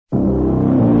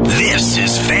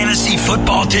Fantasy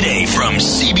Football Today from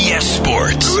CBS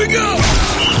Sports. Here we go.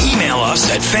 Email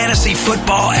us at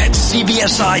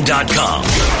fantasyfootball@cbsi.com.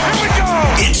 Here we go.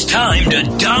 It's time to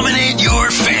dominate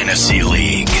your fantasy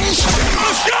league.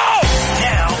 Let's go.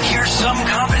 Now, here's some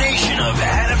combination of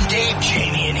Adam, Dave,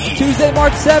 Jamie, and Heath. Tuesday,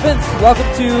 March 7th.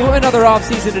 Welcome to another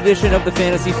off-season edition of the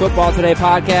Fantasy Football Today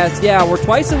podcast. Yeah, we're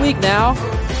twice a week now,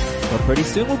 but pretty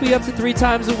soon we'll be up to 3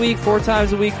 times a week, 4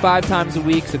 times a week, 5 times a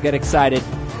week, so get excited.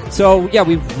 So, yeah,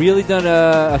 we've really done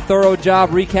a thorough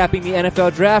job recapping the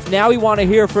NFL Draft. Now we want to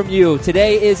hear from you.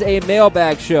 Today is a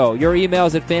mailbag show. Your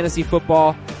emails at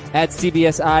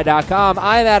fantasyfootball@cbsi.com.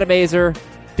 I'm Adam Azer,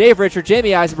 Dave Richard,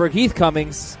 Jamie Eisenberg, Heath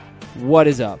Cummings. What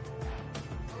is up?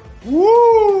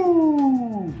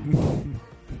 Woo!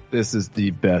 This is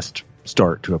the best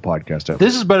start to a podcast ever.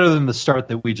 This is better than the start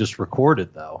that we just recorded,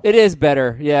 though. It is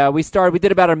better. Yeah, we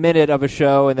did about a minute of a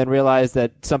show and then realized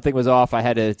that something was off. I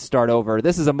had to start over.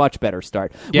 This is a much better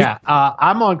start. Yeah,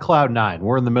 I'm on cloud 9.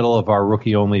 We're in the middle of our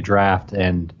rookie-only draft,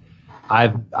 and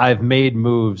I've made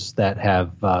moves that have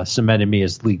cemented me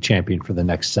as league champion for the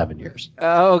next 7 years.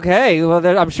 Okay, well,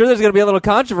 I'm sure there's going to be a little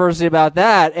controversy about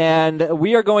that, and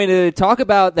we are going to talk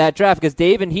about that draft because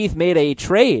Dave and Heath made a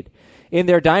trade in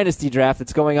their dynasty draft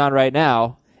that's going on right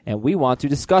now, and we want to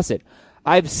discuss it.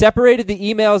 I've separated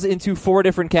the emails into 4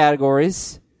 different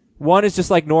categories. 1 is just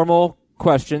like normal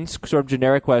questions, sort of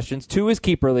generic questions. 2 is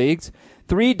keeper leagues.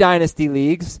 3 dynasty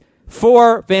leagues.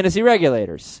 4 fantasy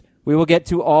regulators. We will get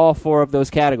to all 4 of those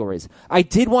categories. I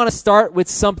did want to start with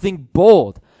something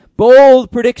bold.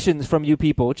 Bold predictions from you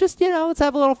people. Just, let's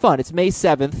have a little fun. It's May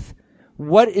 7th.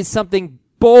 What is something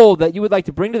bold that you would like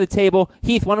to bring to the table?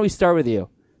 Heath, why don't we start with you?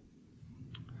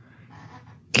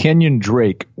 Kenyon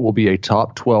Drake will be a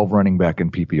top 12 running back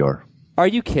in PPR. Are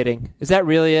you kidding? Is that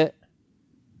really it?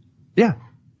 Yeah.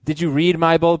 Did you read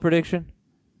my bold prediction?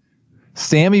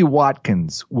 Sammy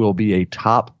Watkins will be a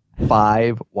top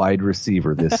 5 wide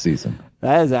receiver this season.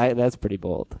 That's pretty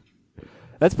bold.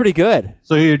 That's pretty good.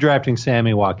 So you're drafting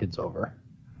Sammy Watkins over?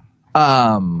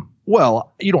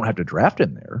 Well, you don't have to draft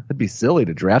him there. It'd be silly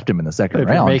to draft him in the second If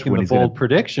round. you're making the bold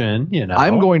prediction,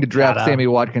 I'm going to draft Sammy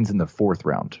Watkins in the 4th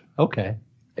round. Okay.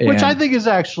 Which I think is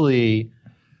actually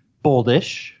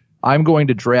boldish. I'm going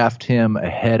to draft him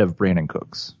ahead of Brandon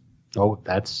Cooks. Oh,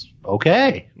 that's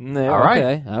okay. Yeah, all right.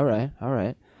 Okay. All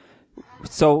right.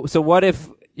 So what if,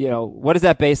 what is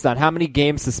that based on? How many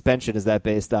game suspension is that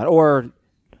based on? Or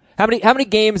how many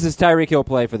games does Tyreek Hill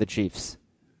play for the Chiefs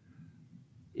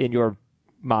in your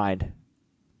mind?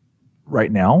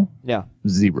 Right now? Yeah.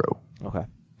 0. Okay.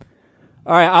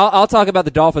 All right, I'll talk about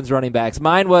the Dolphins running backs.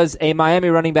 Mine was a Miami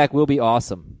running back will be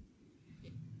awesome.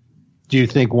 Do you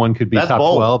think one could be top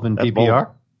 12 in PPR?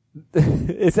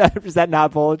 Is that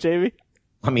not bold, Jamie?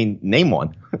 I mean, name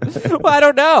one. Well, I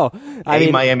don't know.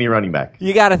 Miami running back.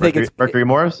 You got to think it's Mercury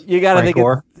Morris. You got to think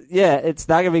Gore? it's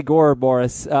not going to be Gore or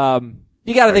Morris. You got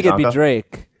to think it'd be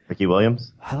Drake. Ricky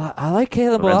Williams. I like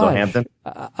Kalen Lorenzo Ballage. Hampton.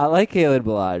 I like Kalen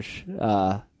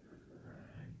Ballage.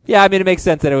 Yeah, I mean, it makes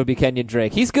sense that it would be Kenyon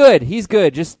Drake. He's good.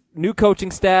 Just new coaching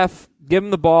staff. Give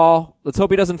him the ball. Let's hope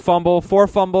he doesn't fumble. 4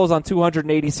 fumbles on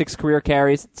 286 career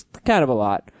carries. It's kind of a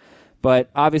lot.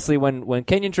 But obviously when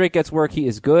Kenyon Drake gets work, he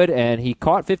is good, and he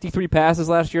caught 53 passes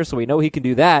last year, so we know he can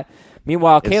do that.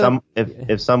 Meanwhile,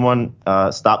 if someone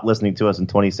stopped listening to us in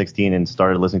 2016 and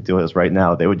started listening to us right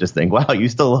now, they would just think, "Wow, you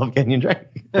still love Kenyon Drake."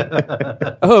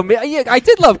 Oh, yeah, I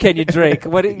did love Kenyon Drake.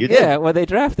 When they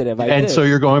drafted him, I did. So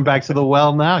you're going back to the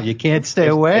well now. You can't stay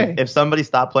away. If somebody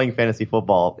stopped playing fantasy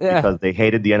football because they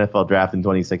hated the NFL draft in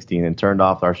 2016 and turned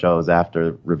off our shows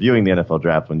after reviewing the NFL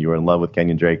draft when you were in love with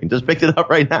Kenyon Drake and just picked it up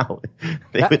right now,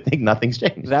 they would think nothing's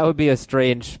changed. That would be a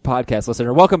strange podcast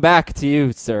listener. Welcome back to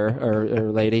you, sir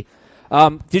or lady.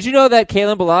 Did you know that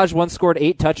Kalen Ballage once scored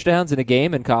 8 touchdowns in a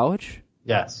game in college?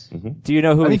 Yes. Mm-hmm. Do you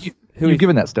know who? I think you've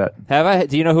given that stat. Have I?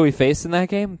 Do you know who he faced in that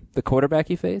game? The quarterback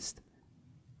he faced?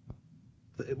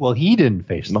 Well, he didn't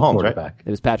face the Mahomes, quarterback. right? It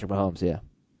was Patrick Mahomes. Yeah.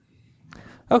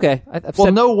 Okay.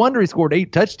 No wonder he scored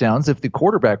 8 touchdowns if the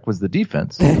quarterback was the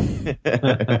defense. Well,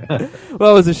 it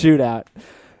was a shootout.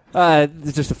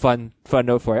 It's just a fun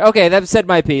note for you. Okay, that said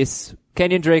my piece.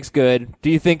 Kenyon Drake's good.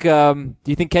 Do you think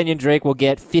Kenyon Drake will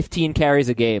get 15 carries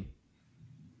a game?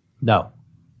 No.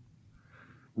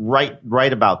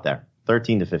 Right about there.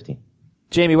 13 to 15.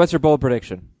 Jamie, what's your bold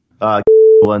prediction?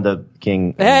 Will end up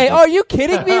king. Hey, are you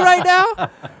kidding me right now?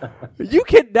 You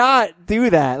cannot do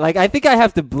that. Like, I think I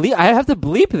have to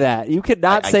bleep that. You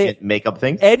cannot say can't make up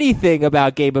things. anything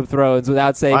about Game of Thrones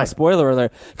without saying spoiler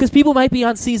alert. Because people might be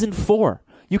on season 4.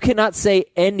 You cannot say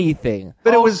anything.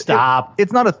 But it's not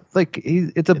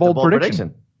it's a bold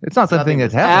prediction. It's not something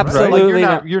that's happened. Absolutely.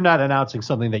 Like you're not announcing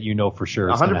something that you know for sure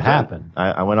is going to happen.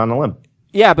 I went on a limb.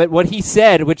 Yeah, but what he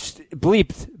said, which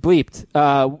bleeped,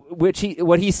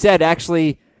 what he said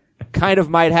actually kind of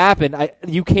might happen.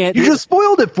 You just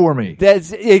spoiled it for me.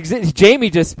 Jamie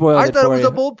just spoiled it. I thought it was you.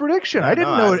 a bold prediction. I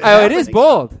didn't know it. Oh, it is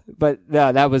bold, but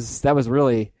no, that was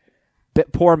really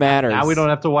poor manners. Now we don't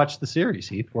have to watch the series,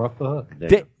 Heath. We're off the hook.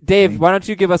 Dave, why don't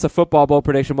you give us a football bowl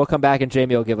prediction? We'll come back and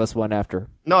Jamie will give us one after.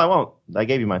 No, I won't. I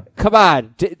gave you mine. Come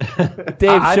on, Dave,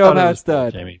 show him how it's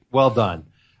done. Jamie, well done.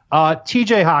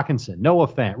 T.J. Hawkinson, Noah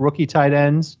Fant, rookie tight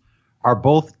ends are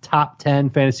both top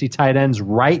 10 fantasy tight ends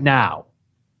right now.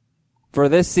 For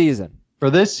this season.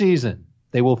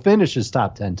 They will finish as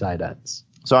top 10 tight ends.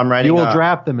 So I'm writing. You will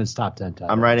draft them as top 10 tight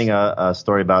ends. I'm writing a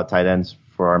story about tight ends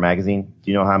for our magazine.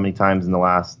 Do you know how many times in the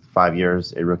last 5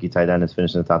 years a rookie tight end has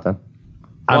finished in the top 10?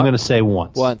 I'm going to say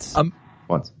once. Once. I'm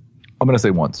going to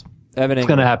say once. It's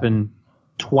going to happen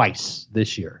twice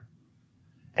this year.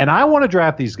 And I want to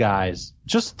draft these guys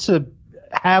just to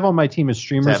have on my team as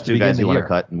streamers to begin the year. Want to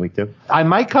cut in week 2? I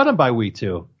might cut them by week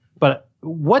 2. But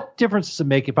what difference does it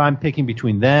make if I'm picking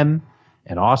between them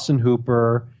and Austin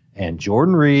Hooper and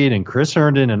Jordan Reed and Chris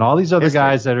Herndon and all these other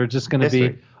guys that are just going to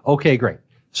be, okay, great.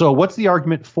 So what's the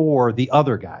argument for the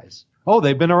other guys? Oh,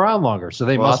 they've been around longer, so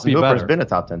they must Austin be Hooper's better. Been a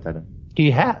top 10 tight end.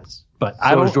 He has. But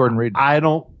so is Jordan Reed.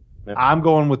 I'm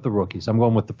going with the rookies. I'm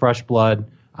going with the fresh blood.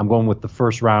 I'm going with the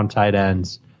first round tight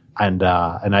ends, and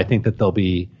I think that they'll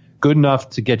be good enough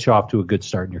to get you off to a good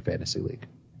start in your fantasy league.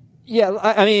 Yeah,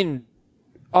 I mean,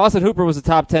 Austin Hooper was a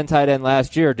top 10 tight end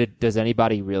last year. Does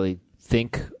anybody really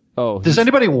think? Does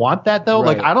anybody want that though?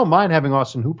 Right. Like, I don't mind having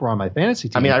Austin Hooper on my fantasy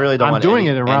team. I mean, I really don't. I'm want doing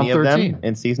any, it in round any of 13 them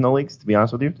in seasonal leagues, to be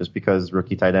honest with you, just because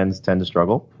rookie tight ends tend to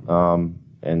struggle.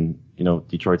 And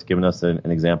Detroit's given us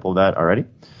an example of that already.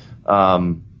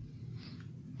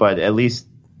 But at least,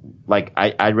 like,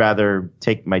 I'd rather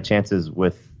take my chances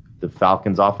with the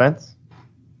Falcons' offense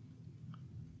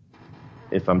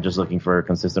if I'm just looking for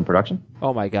consistent production.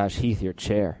 Oh my gosh, Heath, your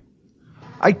chair.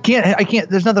 I can't.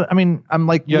 There's nothing. I mean, I'm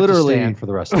like you literally have to stand for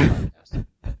the rest of the podcast.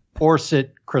 Or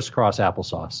sit crisscross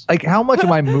applesauce. Like, how much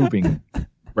am I moving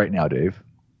right now, Dave?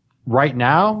 Right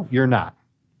now, you're not.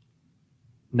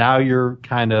 Now you're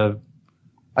kind of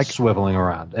swiveling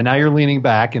around, and now you're leaning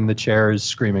back, and the chair is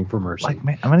screaming for mercy. Like,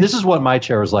 man, this is what my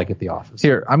chair is like at the office.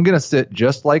 Here, I'm gonna sit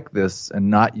just like this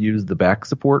and not use the back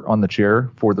support on the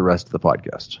chair for the rest of the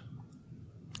podcast.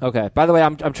 Okay. By the way,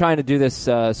 I'm trying to do this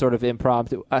sort of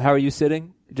impromptu. How are you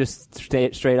sitting? Just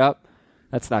straight up?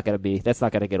 That's not gonna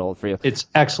get old for you. It's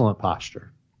excellent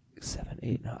posture. 7,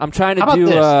 8. I'm trying to How about do.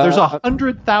 This? There's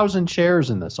 100,000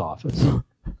 chairs in this office.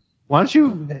 Why don't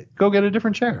you go get a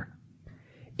different chair?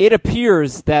 It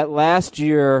appears that last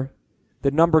year the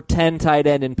number 10 tight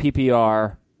end in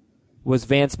PPR was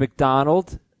Vance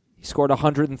McDonald. He scored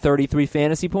 133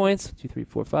 fantasy points. 2, 3,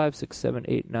 4, 5, 6, 7,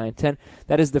 8, 9, 10.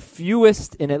 That is the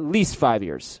fewest in at least 5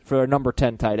 years for a number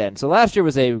 10 tight end. So last year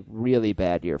was a really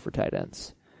bad year for tight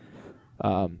ends.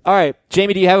 All right,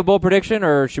 Jamie, do you have a bold prediction,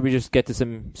 or should we just get to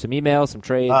some emails, some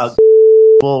trades?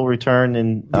 Will return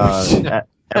in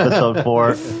episode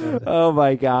 4. Oh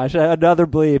my gosh, another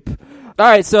bleep. All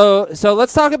right, so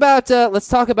let's talk about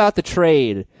the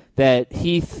trade that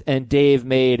Heath and Dave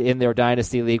made in their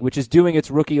Dynasty League, which is doing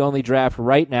its rookie-only draft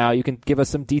right now. You can give us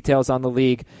some details on the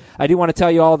league. I do want to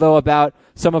tell you all, though, about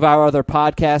some of our other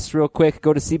podcasts real quick.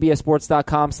 Go to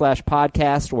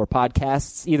cbssports.com/podcast or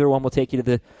podcasts. Either one will take you to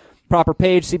the proper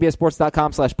page,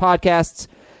 cbssports.com/podcasts.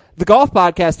 The golf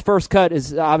podcast, First Cut,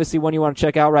 is obviously one you want to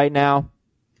check out right now.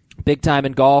 Big time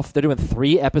in golf. They're doing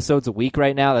 3 episodes a week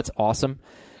right now. That's awesome.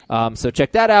 So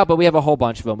check that out, but we have a whole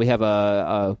bunch of them. We have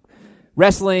a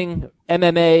wrestling,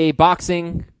 MMA,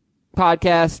 boxing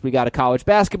podcast. We got a college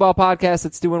basketball podcast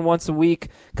that's doing once a week.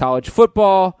 College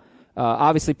football.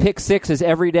 Obviously, Pick 6 is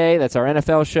every day. That's our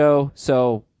NFL show.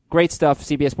 So great stuff,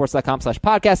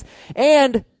 cbssports.com/podcast.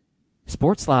 And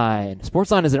Sportsline.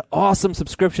 Sportsline is an awesome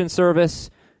subscription service.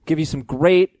 Give you some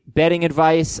great betting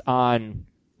advice on,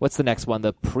 what's the next one?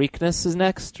 The Preakness is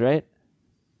next, right?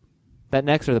 That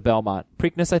next, or the Belmont?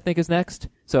 Preakness, I think, is next.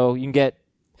 So you can get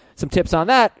some tips on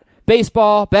that.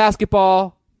 Baseball,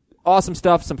 basketball, awesome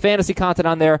stuff. Some fantasy content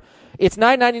on there. It's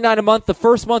 $9.99 a month. The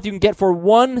first month you can get for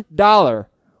 $1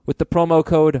 with the promo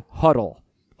code HUDDLE.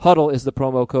 HUDDLE is the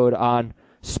promo code on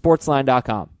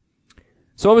sportsline.com.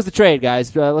 So what was the trade,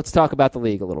 guys? Let's talk about the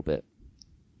league a little bit.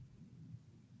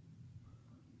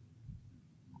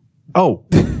 Oh,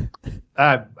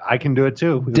 I can do it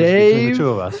too. It was Dave? between the two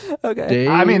of us. Okay. Dave,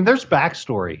 I mean, there's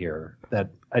backstory here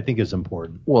that I think is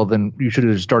important. well, then you should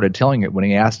have just started telling it when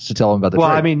he asked to tell him about the Well,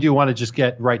 trade. I mean, do you want to just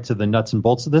get right to the nuts and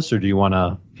bolts of this, or do you want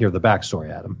to hear the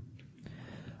backstory, Adam?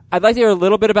 I'd like to hear a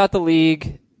little bit about the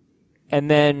league, and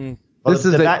then. Well, This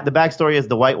is the backstory is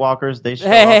the White Walkers. They show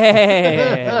up.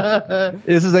 Hey.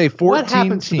 This is a What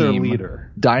happened to their 14-team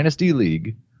leader? dynasty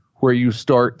league where you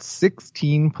start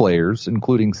 16 players,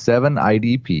 including 7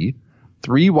 IDP,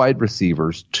 3 wide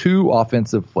receivers, 2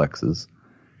 offensive flexes,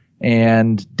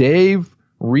 and Dave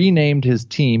renamed his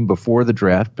team before the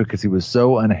draft because he was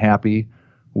so unhappy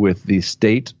with the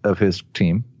state of his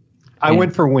team. I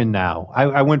went for win now.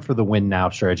 I went for the win now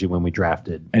strategy when we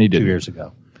drafted And you 2 didn't. years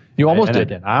ago. You almost And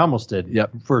did. I almost did.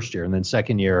 Yep. First year, and then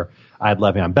second year, I had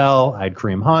Le'Veon Bell, I had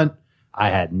Kareem Hunt, I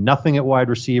had nothing at wide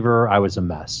receiver. I was a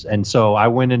mess, and so I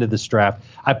went into this draft.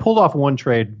 I pulled off one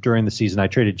trade during the season. I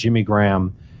traded Jimmy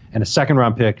Graham and a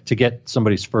second-round pick to get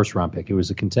somebody's first-round pick. It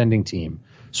was a contending team,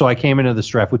 so I came into this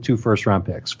draft with 2 first-round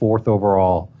picks, 4th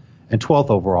overall and 12th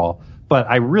overall. But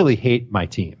I really hate my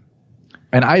team.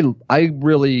 And I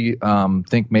really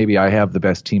think maybe I have the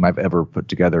best team I've ever put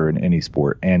together in any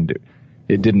sport, and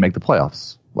it didn't make the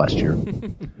playoffs last year,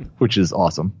 which is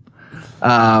awesome.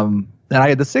 And I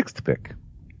had the 6th pick,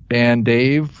 and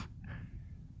Dave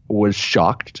was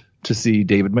shocked to see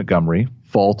David Montgomery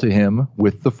fall to him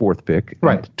with the 4th pick.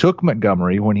 Right. And took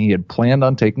Montgomery when he had planned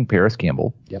on taking Paris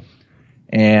Campbell. Yep.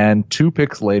 And 2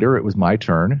 picks later, it was my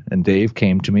turn, and Dave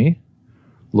came to me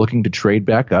looking to trade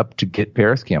back up to get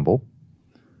Paris Campbell.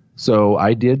 So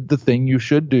I did the thing you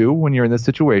should do when you're in this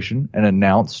situation and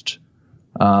announced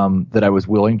that I was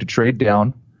willing to trade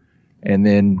down, and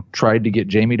then tried to get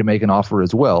Jamie to make an offer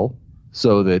as well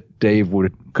so that Dave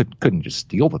couldn't just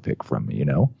steal the pick from me, you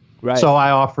know? Right. So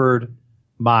I offered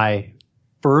my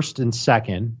 1st and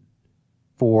 2nd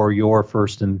for your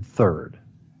 1st and 3rd.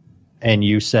 And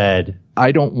you said,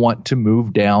 I don't want to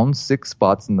move down 6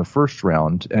 spots in the first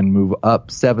round and move up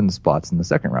 7 spots in the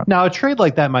second round. now a trade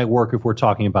like that might work if we're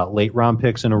talking about late round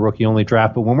picks in a rookie only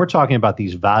draft. But when we're talking about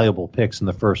these valuable picks in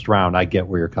the first round, I get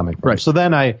where you're coming from. Right. So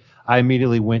then I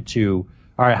immediately went to,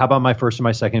 all right, how about my 1st and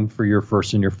my 2nd for your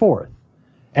 1st and your 4th?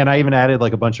 And I even added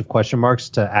like a bunch of question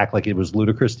marks to act like it was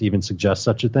ludicrous to even suggest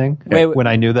such a thing Wait. when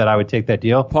I knew that I would take that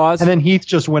deal. Pause. And then Heath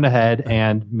just went ahead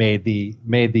and made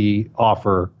the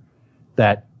offer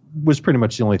that was pretty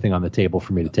much the only thing on the table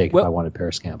for me to take Well- if I wanted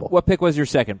Paris Campbell. What pick was your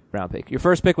 2nd-round pick? Your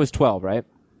first pick was 12, right?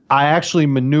 I actually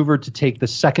maneuvered to take the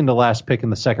second to last pick in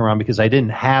the second round because I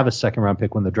didn't have a second round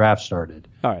pick when the draft started.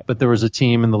 All right. But there was a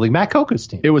team in the league, Matt Coca's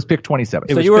team. It was pick 27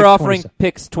 So was you were pick offering 27.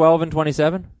 picks 12 and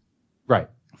 27? Right.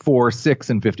 for 6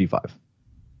 and 55.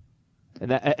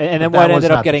 And then that what was ended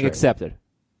not up the getting trade. accepted?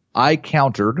 I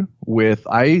countered with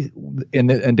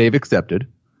and Dave accepted.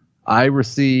 I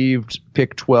received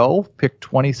pick 12, pick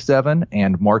 27,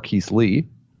 and Marquise Lee.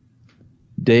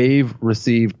 Dave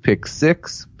received pick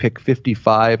 6, pick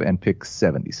 55, and pick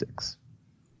 76.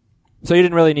 So you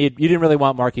didn't really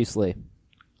want Marquise Lee.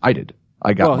 I did.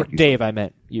 I got Well, Marquise. Dave, I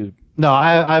meant you. No,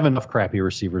 I have enough crappy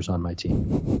receivers on my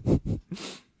team.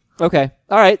 Okay.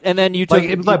 All right. And then you took.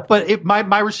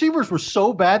 My receivers were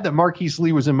so bad that Marquise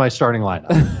Lee was in my starting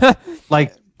lineup.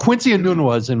 Like Quincy Anun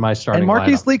was in my starting And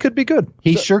Marquise lineup. Lee could be good.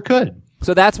 He sure could.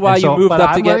 So that's why And you moved but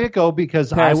up I to let get. it go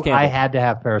because Paris I Campbell. had to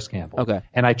have Paris Campbell. Okay.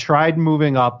 And I tried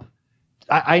moving up.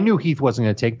 I knew Heath wasn't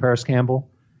going to take Paris Campbell,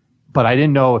 but I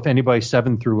didn't know if anybody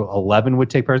 7 through 11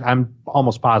 would take Paris. I'm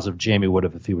almost positive Jamie would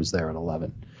have if he was there at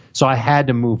 11. So I had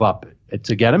to move up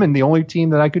to get him, and the only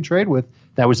team that I could trade with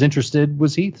that was interested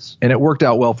was Heath's. And it worked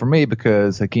out well for me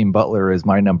because Hakeem Butler is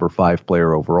my number 5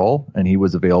 player overall, and he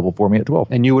was available for me at 12.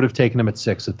 And you would have taken him at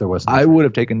 6 if there wasn't. I would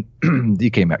have taken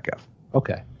DK Metcalf.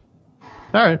 Okay.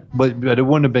 All right. But it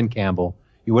wouldn't have been Campbell.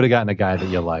 You would have gotten a guy that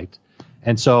you liked.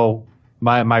 And so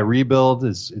my rebuild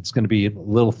it's going to be a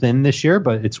little thin this year,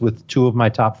 but it's with 2 of my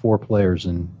top 4 players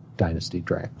in dynasty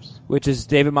drafts. Which is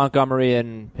David Montgomery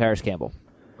and Paris Campbell.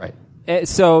 Right.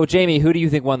 So, Jamie, who do you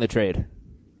think won the trade?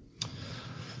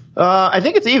 I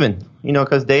think it's even,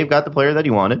 because Dave got the player that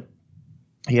he wanted.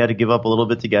 He had to give up a little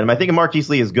bit to get him. I think Marquise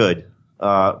Lee is good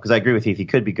because I agree with Heath. He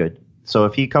could be good. So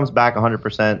if he comes back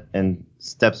 100% and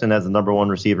steps in as the number 1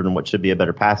 receiver in what should be a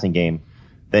better passing game,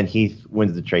 then Heath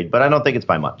wins the trade. But I don't think it's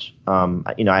by much.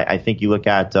 I think you look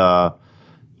at,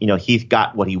 Heath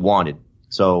got what he wanted.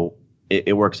 So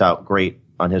it works out great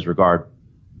on his regard.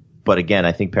 But again,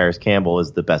 I think Paris Campbell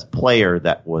is the best player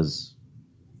that was,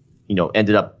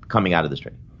 ended up coming out of this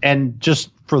trade. And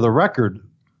just for the record,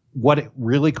 what it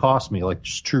really cost me, like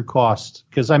just true cost,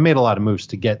 because I made a lot of moves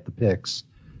to get the picks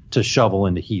to shovel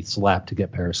into Heath's lap to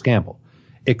get Paris Campbell.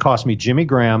 It cost me Jimmy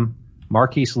Graham,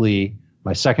 Marquise Lee,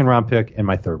 my second-round pick, and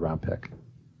my third-round pick.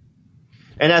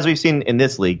 And as we've seen in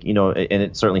this league, and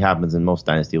it certainly happens in most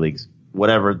dynasty leagues,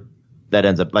 whatever that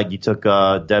ends up, like you took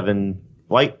Devin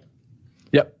White.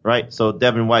 Yep. Right. So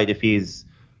Devin White, if he's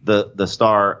the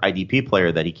star IDP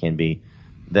player that he can be,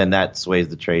 then that sways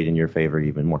the trade in your favor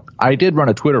even more. I did run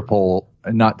a Twitter poll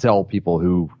and not tell people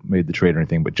who made the trade or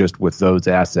anything, but just with those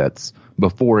assets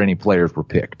before any players were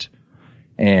picked.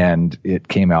 And it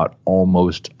came out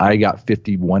I got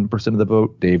 51% of the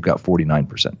vote. Dave got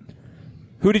 49%.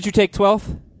 Who did you take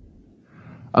 12th?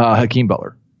 Hakeem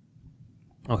Butler.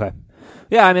 Okay.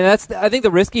 Yeah, I mean, I think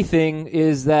the risky thing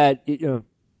is that,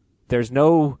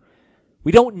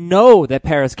 we don't know that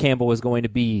Paris Campbell is going to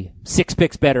be 6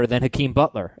 picks better than Hakeem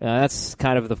Butler. That's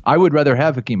kind of I would rather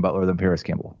have Hakeem Butler than Paris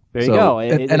Campbell. There you go.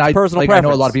 And I personal preference. I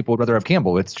know a lot of people would rather have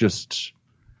Campbell. It's just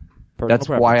that's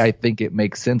preference. why I think it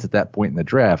makes sense at that point in the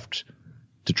draft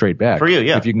to trade back for you.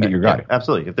 Yeah, if you can get your guy. Yeah,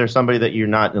 absolutely. If there's somebody that you're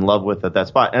not in love with at that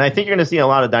spot, and I think you're going to see a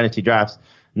lot of dynasty drafts,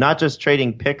 not just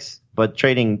trading picks, but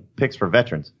trading picks for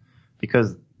veterans,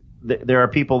 because there are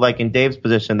people like in Dave's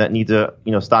position that need to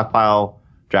stockpile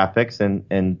draft picks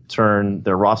and turn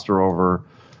their roster over,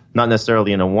 not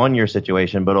necessarily in a 1-year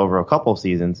situation, but over a couple of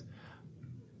seasons,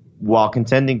 while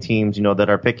contending teams, that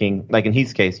are picking, like in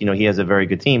Heath's case, he has a very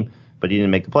good team, but he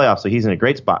didn't make the playoffs, so he's in a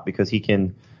great spot because he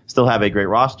can still have a great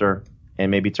roster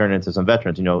and maybe turn it into some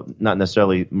veterans. Not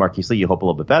necessarily Marquise Lee, you hope a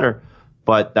little bit better,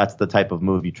 but that's the type of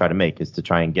move you try to make, is to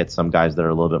try and get some guys that are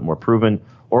a little bit more proven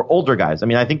or older guys. I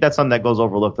mean, I think that's something that goes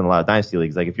overlooked in a lot of dynasty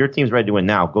leagues. Like if your team's ready to win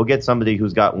now, go get somebody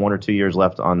who's got 1 or 2 years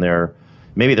left on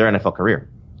maybe their NFL career.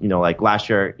 Like last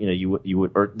year, you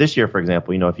would, or this year, for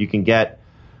example, if you can get,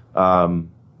 not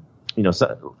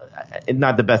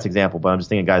the best example, but I'm just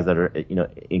thinking guys that are,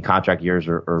 in contract years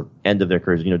or end of their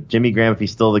careers. Jimmy Graham, if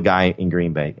he's still the guy in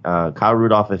Green Bay, Kyle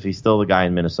Rudolph, if he's still the guy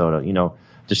in Minnesota,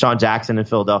 Deshaun Jackson in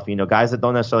Philadelphia, guys that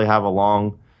don't necessarily have a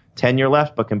long tenure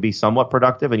left, but can be somewhat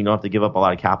productive, and you don't have to give up a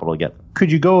lot of capital to get them.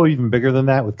 Could you go even bigger than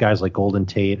that with guys like Golden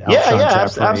Tate, Alshon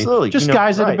Jeffrey? Absolutely. Just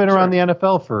guys that have been around the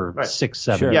NFL for 6,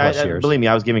 7 plus years. Believe me,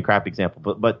 I was giving a crap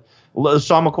example, but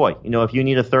Sean McCoy, if you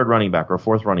need a third running back or a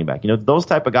fourth running back, those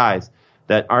type of guys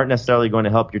that aren't necessarily going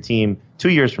to help your team 2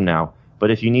 years from now,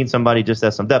 but if you need somebody just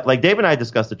as some depth, like Dave and I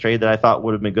discussed a trade that I thought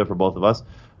would have been good for both of us,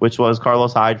 which was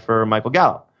Carlos Hyde for Michael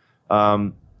Gallup.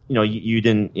 You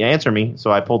didn't answer me,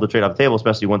 so I pulled the trade off the table,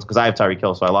 especially once because I have Tyreek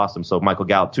Hill, so I lost him. So Michael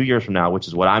Gallup 2 years from now, which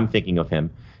is what I'm thinking of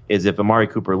him, is if Amari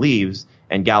Cooper leaves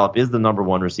and Gallup is the number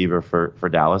 1 receiver for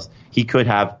Dallas, he could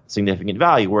have significant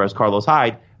value, whereas Carlos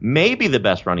Hyde may be the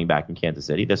best running back in Kansas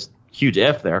City. That's huge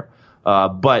if there.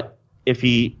 But if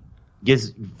he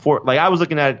gets I was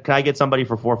looking at, can I get somebody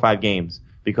for 4 or 5 games?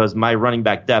 Because my running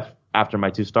back depth after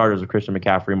my 2 starters of Christian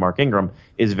McCaffrey and Mark Ingram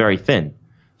is very thin.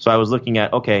 So I was looking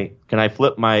at, okay, can I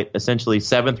flip my essentially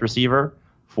 7th receiver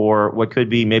for what could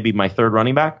be maybe my 3rd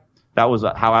running back? That was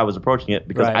how I was approaching it,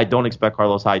 because I don't expect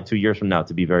Carlos Hyde 2 years from now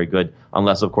to be very good,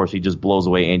 unless, of course, he just blows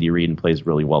away Andy Reid and plays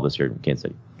really well this year in Kansas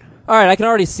City. All right, I can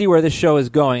already see where this show is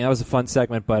going. That was a fun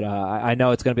segment, but I know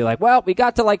it's going to be like, well, we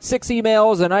got to 6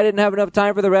 emails, and I didn't have enough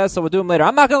time for the rest, so we'll do them later.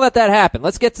 I'm not going to let that happen.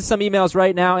 Let's get to some emails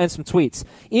right now and some tweets.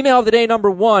 Email of the day number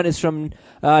 1 is from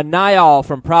Niall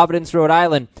from Providence, Rhode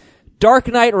Island. Dark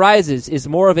Knight Rises is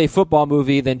more of a football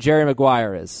movie than Jerry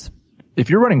Maguire is.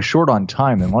 If you're running short on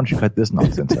time, then why don't you cut this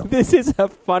nonsense out? This is a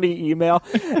funny email,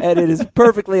 and it is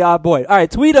perfectly on point. All right,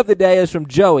 tweet of the day is from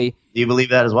Joey. Do you believe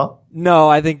that as well? No,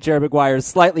 I think Jerry Maguire is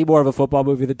slightly more of a football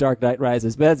movie than Dark Knight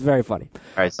Rises, but that's very funny.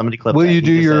 All right, somebody clip Will that. you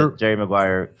do your Jerry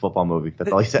Maguire football movie?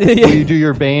 That's all he said. Will you do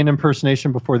your Bane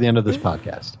impersonation before the end of this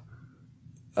podcast?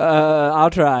 I'll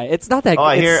try. It's not that good.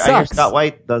 I hear Scott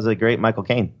White does a great Michael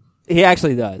Caine. He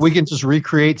actually does. We can just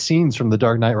recreate scenes from The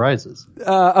Dark Knight Rises.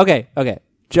 Okay.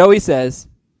 Joey says,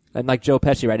 I'm like Joe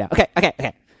Pesci right now.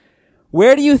 Okay.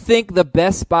 Where do you think the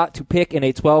best spot to pick in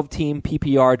a 12-team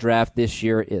PPR draft this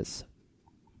year is?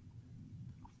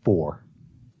 4.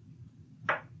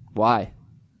 Why?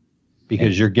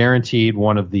 Because you're guaranteed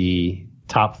one of the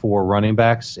top 4 running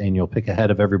backs, and you'll pick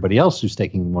ahead of everybody else who's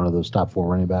taking one of those top 4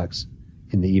 running backs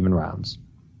in the even rounds.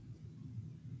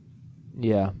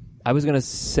 Yeah. I was going to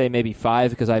say maybe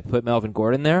 5 because I put Melvin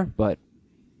Gordon there, but...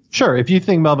 Sure, if you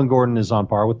think Melvin Gordon is on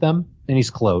par with them, and he's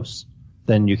close,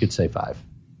 then you could say 5.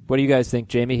 What do you guys think?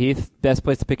 Jamie Heath, best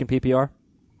place to pick in PPR?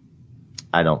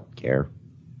 I don't care.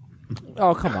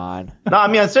 Oh, come on. No, I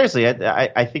mean, seriously,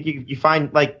 I think you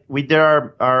find, like, we did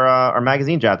our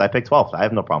magazine draft. I picked 12th. I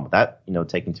have no problem with that,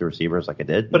 taking 2 receivers like I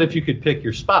did. But if you could pick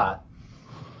your spot,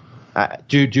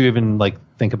 do you even,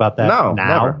 think about that now?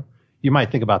 Never. You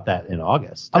might think about that in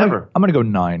August. I'm going to go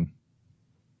 9.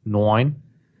 9?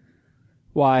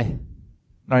 Why?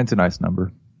 Nine's a nice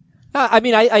number.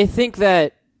 I think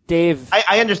that Dave.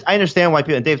 I understand why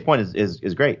people. And Dave's point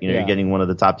is great. You're getting one of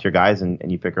the top tier guys, and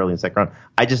you pick early in the second round.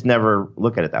 I just never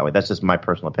look at it that way. That's just my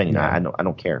personal opinion. I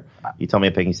don't care. You tell me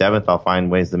I'm picking 7th, I'll find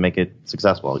ways to make it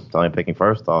successful. You tell me I'm picking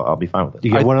 1st, I'll be fine with it.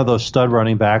 You get one of those stud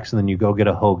running backs, and then you go get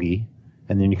a hoagie,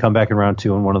 and then you come back in round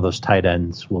 2, and one of those tight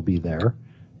ends will be there.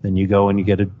 Then you go and you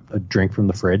get a drink from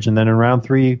the fridge, and then in round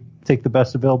 3, take the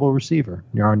best available receiver.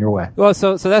 You're on your way. Well,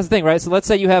 so that's the thing, right? So let's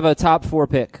say you have a top 4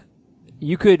 pick.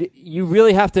 You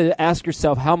really have to ask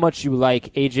yourself how much you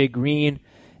like AJ Green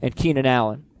and Keenan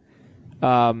Allen,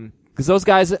 because those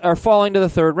guys are falling to the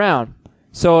 3rd round.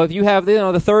 So if you have the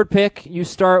 3rd pick, you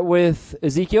start with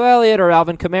Ezekiel Elliott or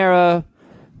Alvin Kamara,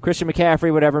 Christian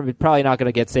McCaffrey, whatever. You're probably not going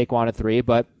to get Saquon at 3,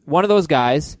 but one of those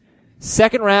guys.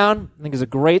 2nd round, I think, is a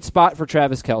great spot for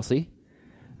Travis Kelce.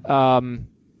 And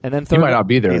then 3rd. He might not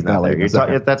be there. He's not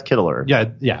there. That's Kittle.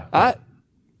 Yeah.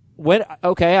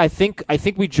 I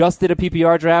think we just did a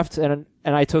PPR draft, and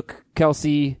I took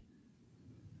Kelce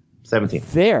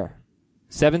 17th. there.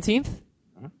 17th?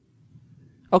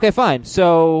 Okay, fine.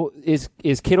 So is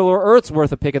Kittle or Ertz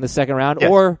worth a pick in the 2nd round,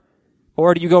 yes.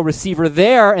 or do you go receiver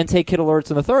there and take Kittle or Ertz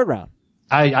in the 3rd round?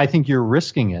 I think you're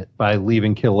risking it by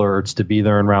leaving Kittle or Ertz to be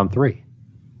there in round 3.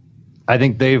 I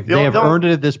think they have earned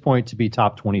it at this point to be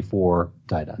top 24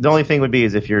 tight ends. The only thing would be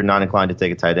is if you're not inclined to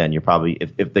take a tight end, you're probably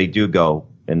if they do go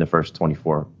in the first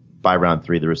 24 by round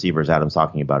 3, the receivers Adam's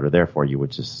talking about are there for you,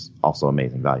 which is also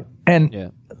amazing value.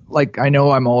 And I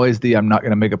know I'm always I'm not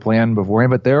going to make a plan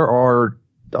beforehand, but there are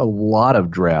a lot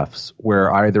of drafts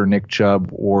where either Nick Chubb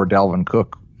or Dalvin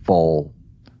Cook fall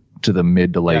to the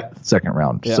mid to late 2nd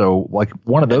round. Yeah. So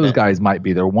one of those guys might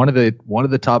be there. One of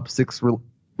the top 6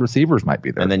 receivers might be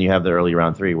there. And then you have the early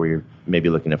round 3 where you're maybe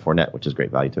looking at Fournette, which is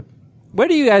great value too. Where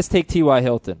do you guys take T.Y.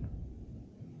 Hilton?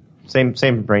 Same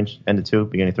range, end of 2,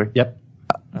 beginning of 3. Yep.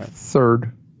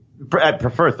 3rd. I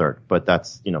prefer 3rd, but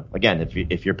that's again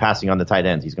if you're passing on the tight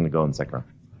ends, he's going to go in the 2nd round.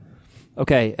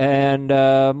 Okay, and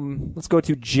let's go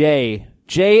to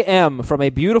JM from a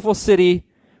beautiful city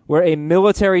where a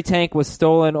military tank was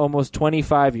stolen almost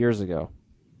 25 years ago.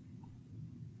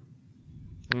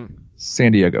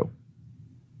 San Diego.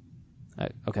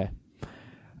 Okay.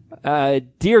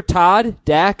 Dear Todd,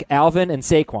 Dak, Alvin, and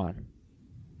Saquon.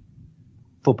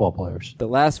 Football players. The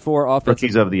last 4 offensive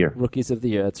Rookies of the year. Rookies of the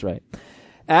year, that's right.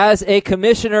 As a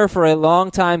commissioner for a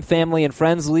longtime family and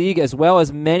friends league, as well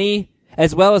as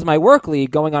my work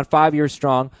league going on 5 years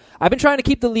strong, I've been trying to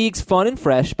keep the leagues fun and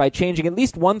fresh by changing at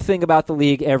least one thing about the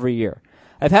league every year.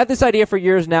 I've had this idea for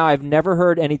years now. I've never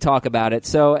heard any talk about it.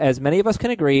 So as many of us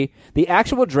can agree, the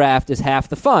actual draft is half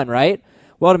the fun, right?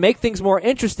 Well, to make things more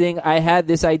interesting, I had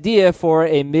this idea for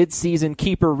a mid-season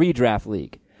keeper redraft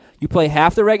league. You play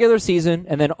half the regular season,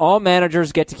 and then all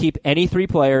managers get to keep any 3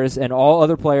 players, and all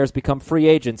other players become free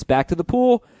agents back to the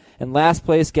pool, and last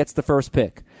place gets the first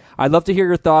pick. I'd love to hear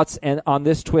your thoughts on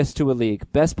this twist to a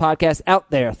league. Best podcast out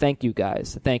there. Thank you,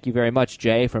 guys. Thank you very much,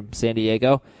 Jay from San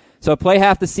Diego. So play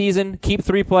half the season, keep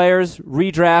 3 players,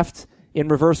 redraft in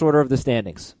reverse order of the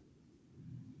standings.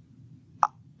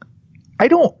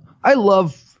 I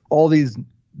love all these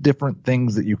different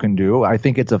things that you can do. I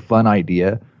think it's a fun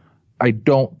idea. I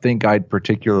don't think I'd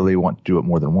particularly want to do it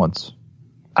more than once.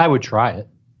 I would try it.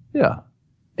 Yeah.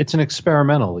 It's an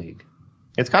experimental league.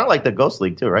 It's kind of like the Ghost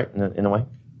League too, right? In a way.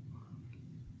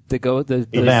 The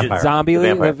vampire. Zombie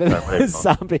league? Vampire.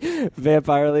 Zombie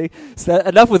vampire league. So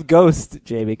enough with Ghost,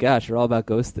 Jamie. Gosh, we're all about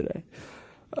Ghost today.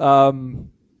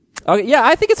 Okay, yeah,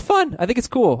 I think it's fun. I think it's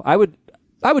cool. I would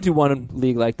do one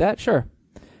league like that, sure.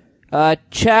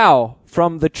 Chow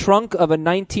from the trunk of a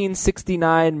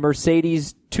 1969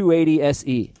 Mercedes 280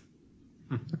 SE.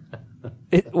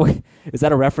 Is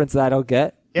that a reference that I don't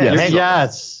get? Yeah,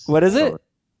 yes. What is it?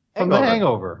 From The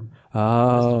Hangover.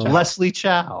 Oh. Leslie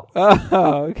Chow.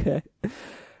 Oh, okay.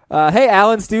 Hey,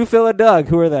 Alan, Stu, Phil, and Doug.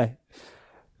 Who are they?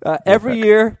 Every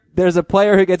year, there's a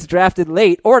player who gets drafted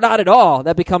late, or not at all,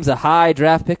 that becomes a high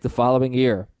draft pick the following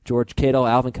year. George Kittle,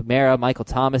 Alvin Kamara, Michael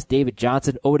Thomas, David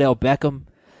Johnson, Odell Beckham.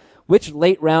 Which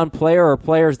late-round player or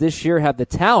players this year have the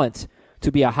talent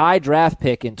to be a high draft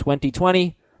pick in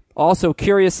 2020? Also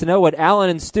curious to know what Alan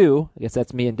and Stu, I guess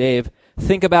that's me and Dave,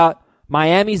 think about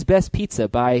Miami's Best Pizza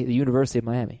by the University of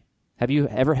Miami. Have you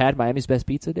ever had Miami's Best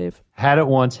Pizza, Dave? Had it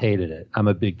once, hated it. I'm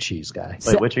a big cheese guy.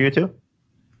 Wait, which are you two?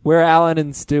 We're Alan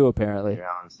and Stu, apparently. You're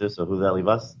Alan and Stu, so who does that leave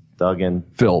us? Doug and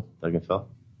Phil.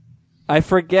 I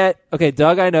forget. Okay,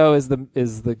 Doug I know is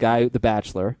the guy, the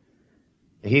Bachelor.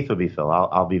 Heath would be Phil.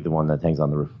 I'll be the one that hangs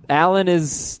on the roof. Alan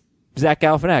is Zach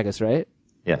Galifianakis, right?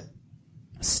 Yes.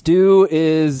 Stu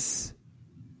is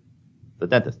the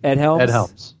dentist. Ed Helms? Ed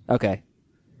Helms. Okay.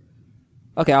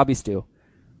 Okay, I'll be Stu.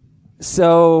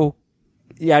 So,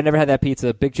 yeah, I never had that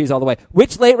pizza. Big cheese all the way.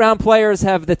 Which late-round players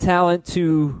have the talent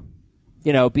to,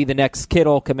 be the next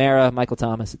Kittle, Kamara, Michael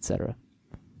Thomas, etc.?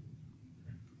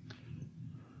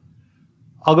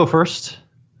 I'll go first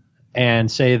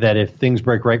and say that if things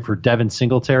break right for Devin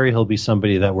Singletary, he'll be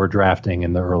somebody that we're drafting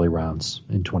in the early rounds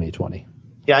in 2020.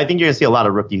 Yeah, I think you're going to see a lot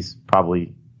of rookies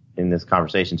probably in this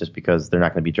conversation just because they're not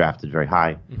going to be drafted very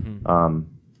high. Mm-hmm.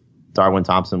 Darwin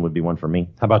Thompson would be one for me.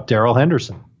 How about Darrell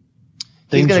Henderson?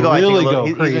 He's going to go.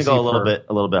 He's going to go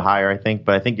a little bit higher, I think.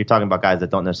 But I think you're talking about guys that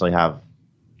don't necessarily have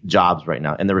jobs right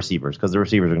now, and the receivers, because the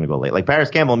receivers are going to go late. Like Paris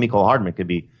Campbell and Mecole Hardman could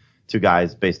be two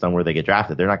guys based on where they get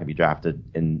drafted. They're not going to be drafted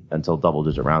until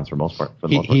double-digit rounds for most part.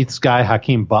 Heath's guy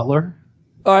Hakeem Butler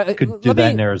could do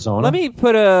that in Arizona. Let me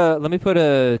put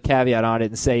a caveat on it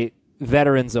and say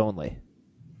veterans only.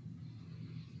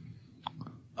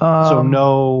 So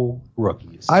no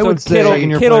rookies. I would say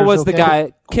Kittle was the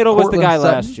guy. Kittle was the guy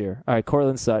Sutton? last year. All right,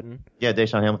 Cortland Sutton. Yeah,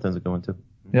 Deshaun Hamilton's a good one too.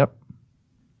 Yep.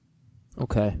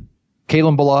 Okay.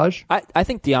 Kalen Ballage. I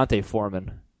think Deontay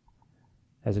Foreman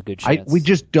has a good chance. We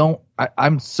just don't.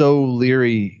 I'm so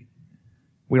leery.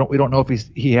 We don't know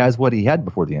if he has what he had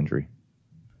before the injury.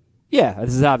 Yeah,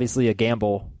 this is obviously a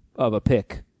gamble of a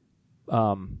pick.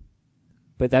 But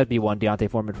that'd be one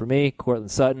Deontay Foreman for me. Cortland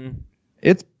Sutton.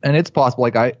 It's possible.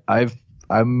 Like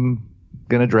I'm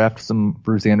gonna draft some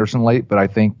Bruce Anderson late, but I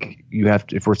think you have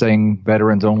to. If we're saying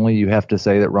veterans only, you have to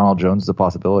say that Ronald Jones is a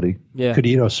possibility. Yeah. Could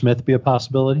Ito Smith be a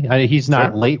possibility? I mean, he's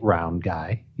not late round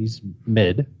guy. He's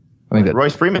mid. I think that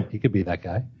Royce Freeman. He could be that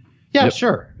guy. Yeah, Yep.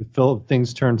 sure. If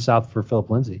things turn south for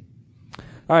Philip Lindsay.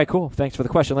 All right, cool. Thanks for the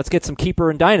question. Let's get some keeper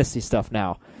and dynasty stuff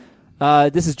now.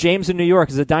 This is James in New York.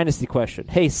 This is a dynasty question.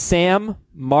 Hey, Sam,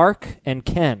 Mark, and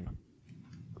Ken.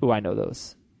 Ooh, I know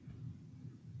those.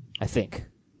 I think.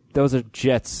 Those are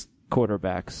Jets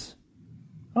quarterbacks.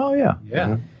 Oh, yeah. Yeah.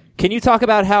 Mm-hmm. Can you talk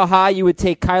about how high you would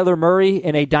take Kyler Murray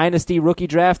in a dynasty rookie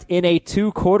draft in a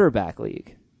 2-quarterback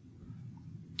league?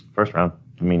 First round.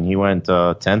 I mean, he went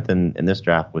 10th in this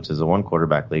draft, which is a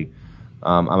 1-quarterback league.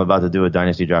 I'm about to do a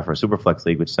dynasty draft for a Superflex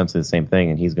league, which is essentially the same thing,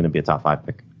 and he's going to be a top 5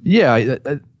 pick. Yeah.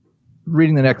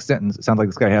 Reading the next sentence, it sounds like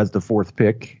this guy has the 4th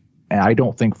pick, and I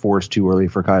don't think 4 is too early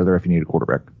for Kyler if you need a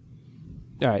quarterback.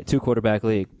 All right, 2-quarterback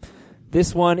league.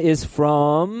 This one is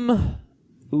from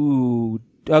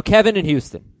Kevin in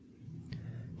Houston.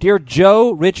 Dear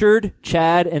Joe, Richard,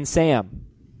 Chad, and Sam.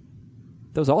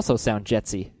 Those also sound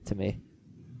Jetsy to me.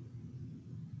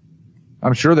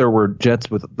 I'm sure there were Jets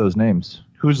with those names.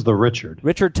 Who's the Richard?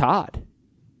 Richard Todd.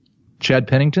 Chad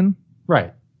Pennington?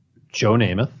 Right. Joe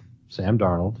Namath, Sam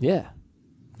Darnold. Yeah.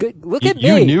 Good. Look at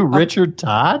me. You knew Richard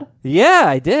Todd? Yeah,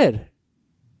 I did.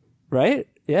 Right?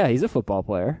 Yeah, he's a football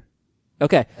player.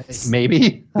 Okay.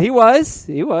 Maybe. He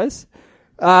was.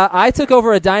 I took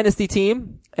over a dynasty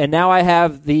team, and now I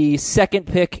have the 2nd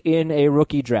pick in a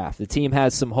rookie draft. The team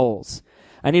has some holes.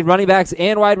 I need running backs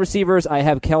and wide receivers. I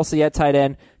have Kelsey at tight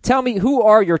end. Tell me, who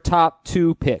are your top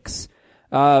 2 picks?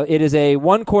 It is a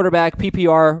 1-quarterback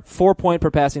PPR, 4-point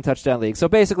per passing touchdown league. So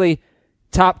basically,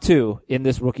 top 2 in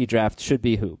this rookie draft should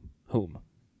be whom?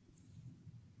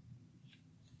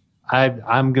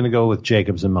 I'm going to go with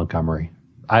Jacobs and Montgomery.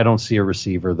 I don't see a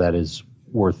receiver that is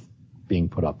worth being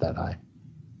put up that high.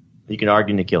 You can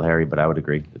argue N'Keal Harry, but I would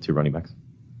agree. The 2 running backs.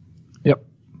 Yep.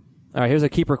 All right, here's a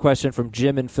keeper question from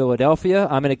Jim in Philadelphia.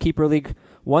 I'm in a keeper league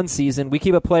 1 season. We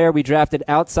keep a player we drafted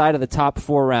outside of the top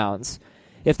 4 rounds.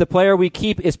 If the player we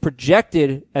keep is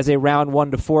projected as a round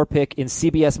 1 to 4 pick in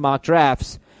CBS mock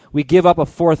drafts, we give up a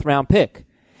 4th round pick.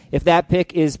 If that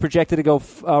pick is projected to go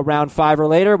round 5 or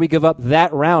later, we give up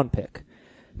that round pick.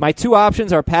 My 2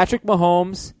 options are Patrick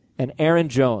Mahomes and Aaron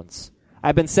Jones.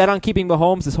 I've been set on keeping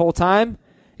Mahomes this whole time.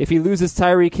 If he loses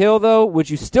Tyreek Hill, though, would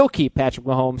you still keep Patrick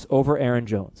Mahomes over Aaron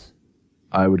Jones?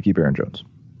 I would keep Aaron Jones.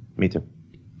 Me too.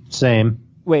 Same.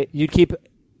 Wait, you'd keep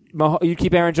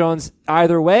Aaron Jones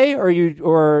either way,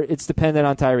 or it's dependent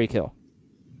on Tyreek Hill?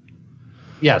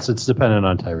 Yes, it's dependent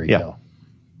on Tyreek Hill.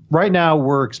 Right now,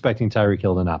 we're expecting Tyreek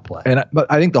Hill to not play. But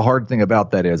I think the hard thing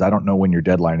about that is I don't know when your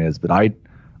deadline is, but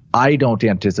I don't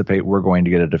anticipate we're going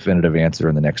to get a definitive answer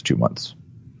in the next 2 months.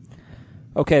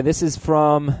 Okay, this is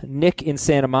from Nick in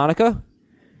Santa Monica.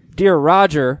 Dear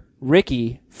Roger,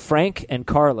 Ricky, Frank, and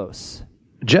Carlos.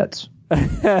 Jets.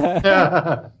 This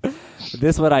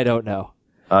one I don't know.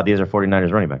 These are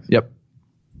 49ers running backs. Yep.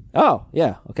 Oh,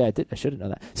 yeah. Okay, I should have known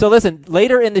that. So listen,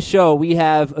 later in the show, we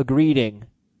have a greeting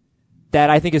that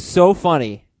I think is so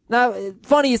funny. Now,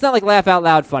 funny, it's not like laugh out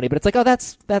loud funny, but it's like, oh,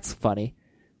 that's funny.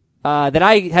 That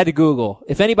I had to Google.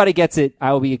 If anybody gets it,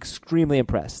 I will be extremely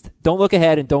impressed. Don't look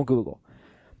ahead and don't Google.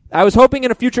 I was hoping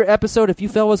in a future episode if you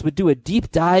fellas would do a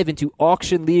deep dive into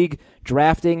auction league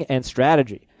drafting and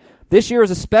strategy. This year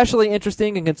is especially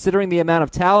interesting in considering the amount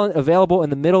of talent available in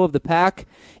the middle of the pack.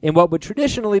 In what would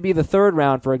traditionally be the third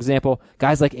round, for example,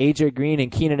 guys like A.J. Green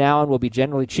and Keenan Allen will be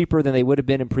generally cheaper than they would have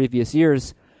been in previous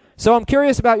years. So I'm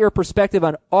curious about your perspective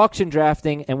on auction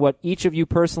drafting and what each of you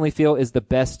personally feel is the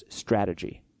best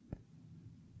strategy.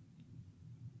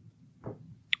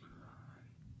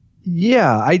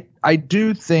 Yeah, I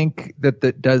do think that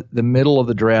the middle of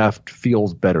the draft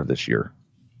feels better this year.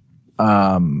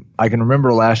 I can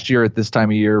remember last year at this time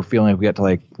of year feeling like we got to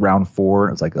like round 4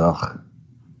 and it's like, ugh,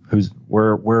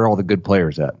 where are all the good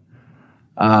players at?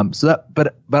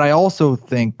 But I also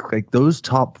think like those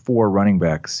top 4 running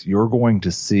backs, you're going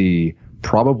to see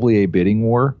probably a bidding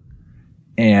war.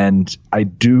 And I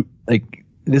do like,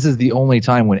 this is the only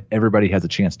time when everybody has a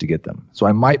chance to get them. So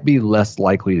I might be less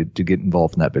likely to get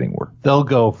involved in that bidding war. They'll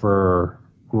go for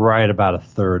right about a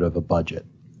third of a budget.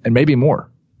 And maybe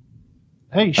more.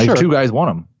 Hey, sure. Like 2 guys want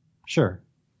them. Sure.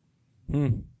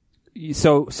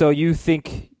 So you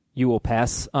think you will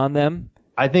pass on them?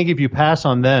 I think if you pass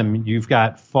on them, you've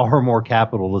got far more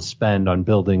capital to spend on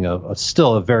building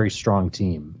still a very strong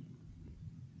team.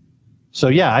 So,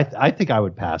 yeah, I think I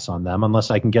would pass on them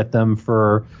unless I can get them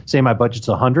for, say my budget's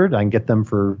 100, I can get them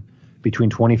for between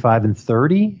 25 and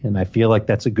 30, and I feel like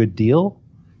that's a good deal,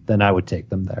 then I would take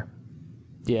them there.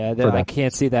 Yeah, I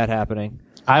can't see that happening.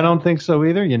 I don't think so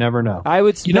either. You never know. I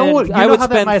would spend,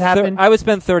 that might happen? I would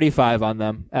spend 35 on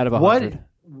them out of 100.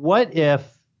 What if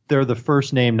they're the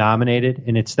first name nominated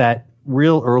and it's that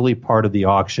real early part of the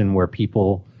auction where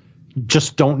people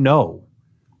just don't know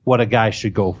what a guy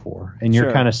should go for, and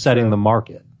you're kind of setting the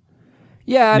market?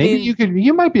 Yeah, maybe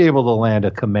you might be able to land a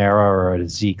Kamara or a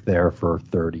Zeke there for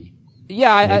 30.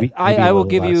 Yeah, maybe I will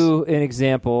give you an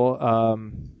example.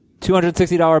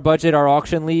 $260 budget, our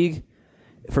auction league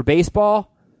for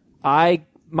baseball.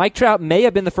 Mike Trout may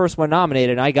have been the first one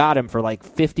nominated, and I got him for like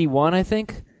 51, I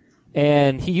think.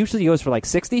 And he usually goes for like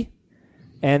 60.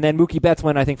 And then Mookie Betts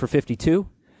went, I think, for 52.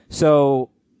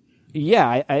 So,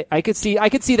 yeah, I could see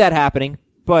that happening.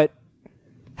 But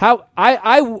how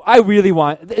I really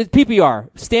want PPR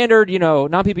standard, non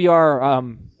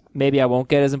PPR. Maybe I won't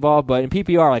get as involved, but in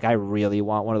PPR, like I really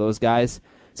want one of those guys.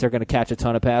 So they're going to catch a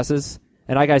ton of passes.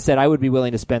 And like I said, I would be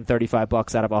willing to spend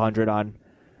 $35 out of 100 on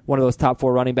one of those top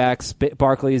 4 running backs: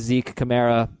 Barkley, Zeke,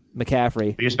 Kamara,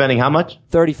 McCaffrey. You're spending how much?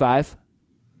 35.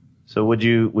 So would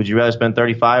you rather spend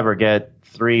 35 or get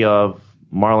 3 of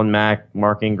Marlon Mack,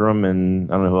 Mark Ingram,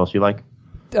 and I don't know who else you like?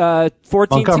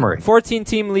 14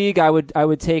 team league. I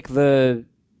would take the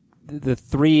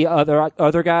 3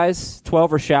 other guys.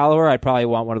 12 or shallower. I'd probably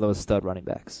want one of those stud running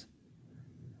backs.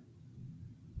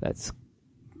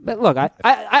 But look,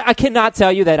 I cannot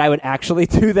tell you that I would actually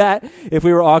do that if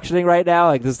we were auctioning right now.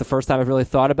 Like, this is the first time I've really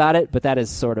thought about it, but that is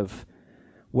sort of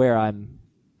where I'm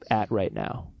at right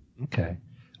now. Okay.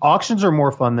 Auctions are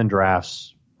more fun than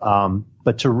drafts,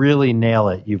 but to really nail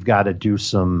it, you've got to do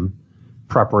some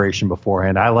preparation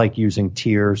beforehand. I like using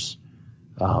tiers,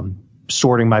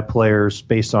 sorting my players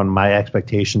based on my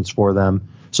expectations for them.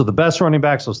 So the best running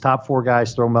backs, those top 4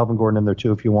 guys, throw Melvin Gordon in there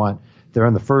too if you want. They're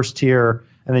in the first tier.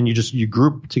 And then you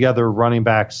group together running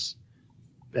backs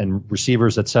and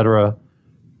receivers, et cetera,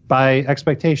 by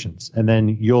expectations. And then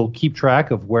you'll keep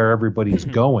track of where everybody's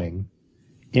going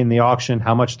in the auction,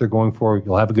 how much they're going for.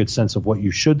 You'll have a good sense of what you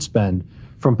should spend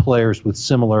from players with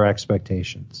similar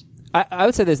expectations. I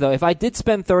would say this, though. If I did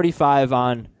spend 35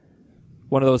 on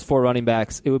one of those 4 running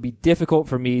backs, it would be difficult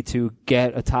for me to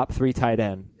get a top 3 tight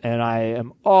end. And I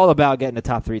am all about getting a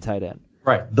top 3 tight end.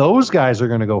 Right. Those guys are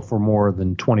going to go for more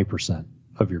than 20%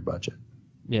 of your budget.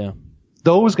 Yeah.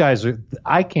 Those guys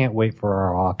I can't wait for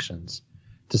our auctions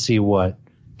to see what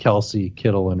Kelsey,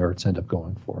 Kittle, and Ertz end up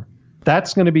going for.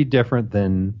 That's going to be different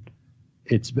than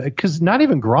because not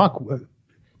even Gronk.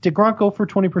 Did Gronk go for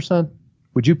 20%?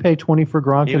 Would you pay 20 for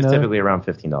Gronk? He was typically around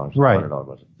 $15. Right.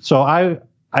 Budget. So I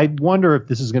wonder if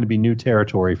this is going to be new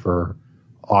territory for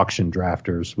auction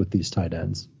drafters with these tight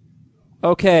ends.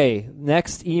 Okay,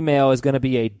 next email is going to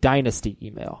be a dynasty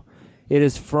email. It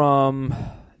is from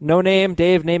no name.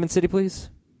 Dave, name and city, please.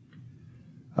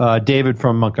 David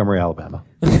from Montgomery, Alabama.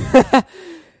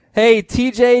 Hey,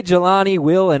 TJ, Jelani,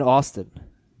 Will, and Austin.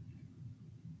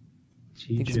 I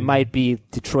think these might be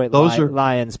Detroit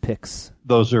Lions picks.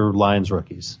 Those are Lions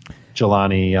rookies.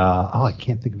 Jelani, I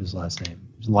can't think of his last name.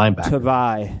 He's a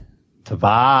linebacker.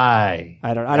 Tavai.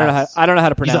 I don't know how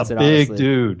to pronounce it. He's a big honestly.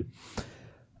 dude.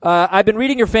 I've been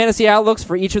reading your fantasy outlooks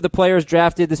for each of the players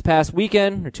drafted this past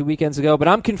weekend or 2 weekends ago, but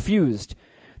I'm confused.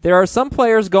 There are some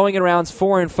players going in rounds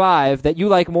 4 and 5 that you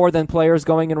like more than players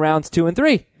going in rounds 2 and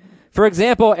 3. For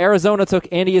example, Arizona took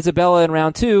Andy Isabella in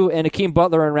round 2 and Hakeem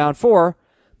Butler in round 4.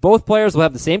 Both players will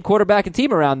have the same quarterback and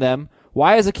team around them.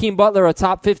 Why is Hakeem Butler a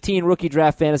top 15 rookie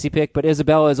draft fantasy pick, but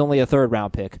Isabella is only a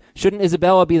third-round pick? Shouldn't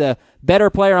Isabella be the better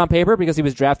player on paper because he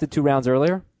was drafted 2 rounds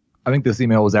earlier? I think this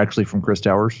email was actually from Chris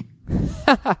Towers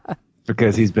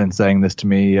because he's been saying this to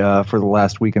me for the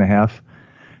last week and a half.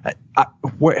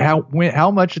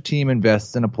 How much a team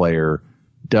invests in a player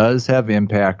does have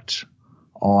impact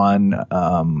on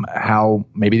how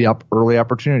maybe the early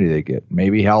opportunity they get,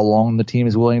 maybe how long the team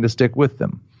is willing to stick with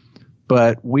them.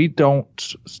 But we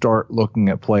don't start looking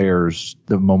at players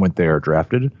the moment they are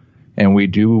drafted, and we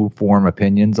do form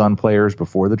opinions on players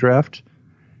before the draft.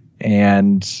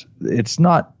 And it's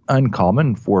not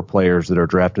uncommon for players that are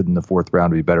drafted in the 4th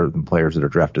round to be better than players that are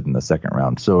drafted in the 2nd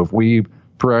round. So if we,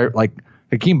 like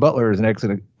Hakeem Butler is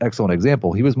an excellent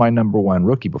example. He was my number 1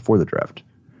 rookie before the draft.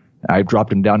 I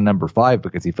dropped him down to number 5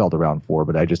 because he fell to round 4,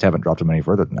 but I just haven't dropped him any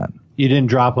further than that. You didn't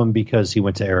drop him because he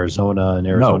went to Arizona and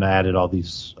Arizona added all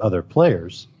these other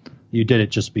players. You did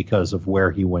it just because of where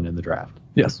he went in the draft.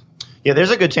 Yes. Yeah, there's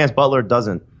a good chance Butler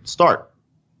doesn't start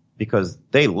because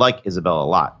they like Isabella a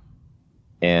lot.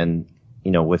 And,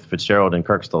 with Fitzgerald and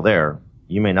Kirk still there,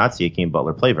 you may not see Hakeem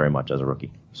Butler play very much as a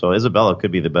rookie. So Isabella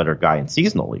could be the better guy in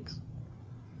seasonal leagues.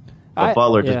 But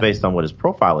Butler, just based on what his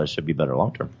profile is, should be better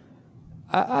long term.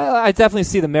 I definitely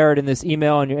see the merit in this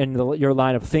email and your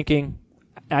line of thinking.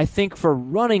 I think for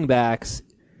running backs,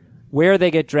 where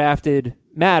they get drafted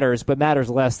matters, but matters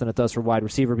less than it does for wide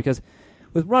receiver because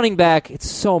with running back, it's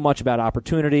so much about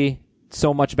opportunity,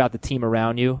 so much about the team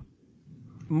around you.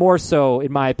 More so,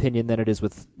 in my opinion, than it is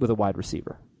with a wide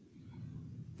receiver.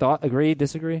 Thought? Agree?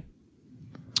 Disagree?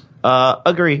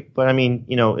 Agree, but I mean,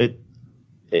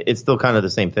 it's still kind of the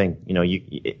same thing.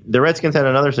 The Redskins had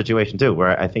another situation too,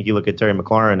 where I think you look at Terry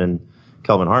McLaurin and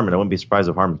Kelvin Harmon. I wouldn't be surprised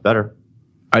if Harmon's better.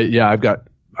 I've got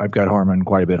Harmon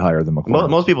quite a bit higher than McLaurin.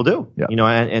 Most people do. Yeah.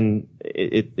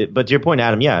 But to your point,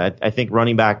 Adam, I think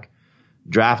running back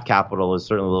draft capital is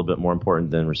certainly a little bit more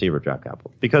important than receiver draft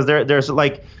capital because there's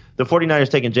like the 49ers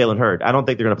taking Jalen Hurd. I don't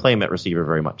think they're going to play him at receiver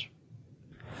very much.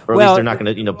 Or at least they're not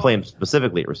going to play him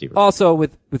specifically at receiver. Also,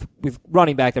 with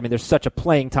running back, I mean, there's such a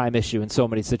playing time issue in so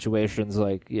many situations.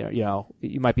 Like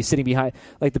you might be sitting behind,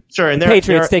 like the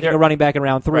Patriots taking a running back in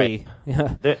round 3.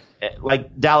 Right.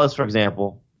 Like Dallas, for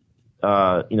example,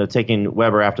 taking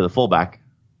Weber after the fullback.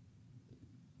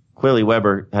 Clearly,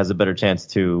 Weber has a better chance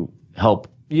to help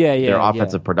their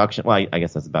offensive production. Well, I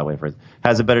guess that's a bad way to phrase it.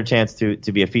 Has a better chance to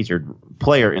be a featured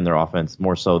player in their offense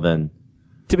more so than.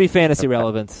 To be fantasy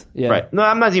relevant. Yeah. Right. No,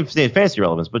 I'm not even saying fantasy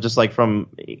relevance, but just like from,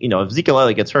 if Ezekiel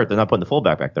Elliott gets hurt, they're not putting the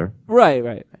fullback back there.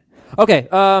 Right. Okay.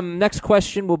 Next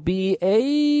question will be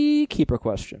a keeper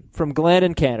question from Glenn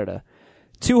in Canada.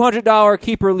 $200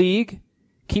 keeper league.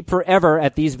 Keep forever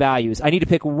at these values. I need to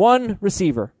pick one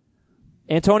receiver.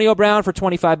 Antonio Brown for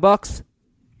 $25.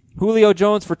 Julio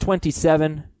Jones for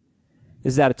 $27.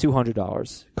 Is that a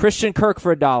 $200? Christian Kirk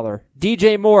for $1.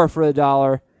 DJ Moore for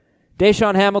 $1.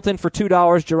 Deshaun Hamilton for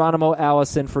 $2, Geronimo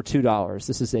Allison for $2.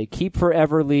 This is a keep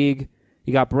forever league.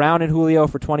 You got Brown and Julio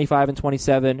for $25 and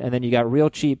 $27, and then you got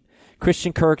real cheap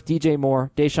Christian Kirk, DJ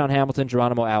Moore, Deshaun Hamilton,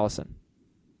 Geronimo Allison.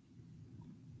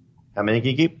 How many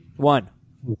can you keep? One.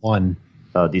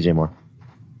 DJ Moore.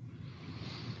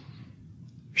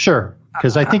 Sure,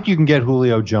 because I think you can get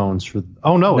Julio Jones for.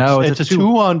 Oh no, it's a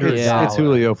 $200. Yeah. It's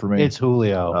Julio for me. It's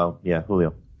Julio. Oh yeah,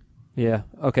 Julio. Yeah.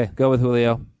 Okay, go with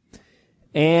Julio.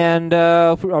 And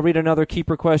I'll read another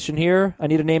keeper question here. I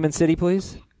need a name and city,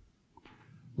 please.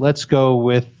 Let's go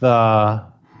with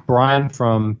Brian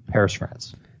from Paris,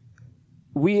 France.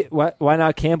 Why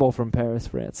not Campbell from Paris,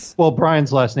 France? Well,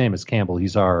 Brian's last name is Campbell.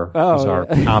 He's our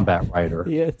combat writer.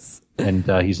 Yes. And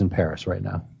he's in Paris right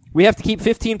now. We have to keep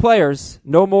 15 players,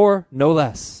 no more, no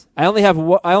less. I only have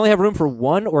room for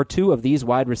one or two of these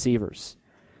wide receivers.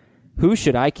 Who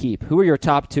should I keep? Who are your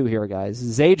top 2 here, guys?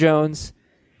 Zay Jones,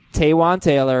 Taywan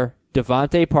Taylor,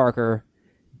 Devontae Parker,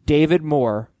 David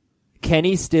Moore,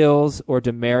 Kenny Stills, or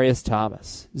Demaryius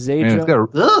Thomas. Zay Jones.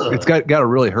 It's got to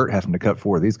really hurt having to cut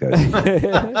 4 of these guys.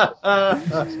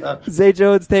 Zay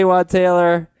Jones, Taywan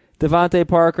Taylor, Devontae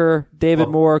Parker, David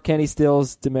Moore, Kenny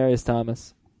Stills, Demaryius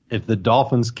Thomas. If the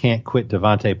Dolphins can't quit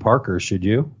Devontae Parker, should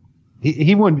you?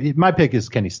 He wouldn't. My pick is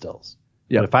Kenny Stills.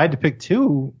 Yeah. But if I had to pick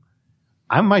 2,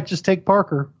 I might just take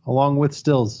Parker along with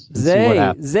Stills and see what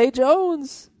happens. Zay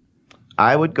Jones.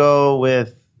 I would go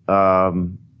with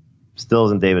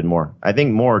Stills and David Moore. I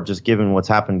think Moore, just given what's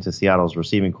happening to Seattle's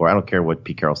receiving core, I don't care what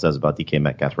Pete Carroll says about DK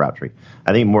Metcalf's route tree.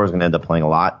 I think Moore is going to end up playing a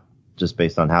lot just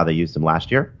based on how they used him last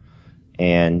year.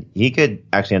 And he could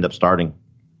actually end up starting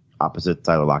opposite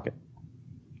Tyler Lockett.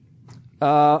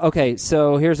 Okay,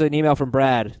 so here's an email from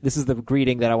Brad. This is the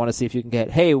greeting that I want to see if you can get.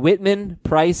 Hey, Whitman,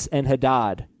 Price, and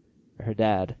Haddad. Or her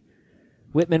dad.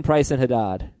 Whitman, Price, and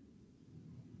Haddad.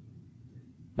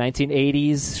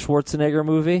 1980s Schwarzenegger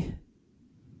movie?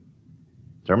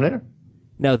 Terminator?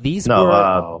 No, these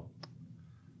No,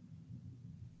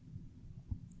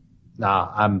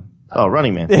 were...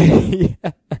 Running Man.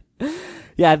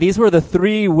 Yeah, these were the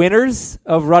 3 winners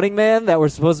of Running Man that were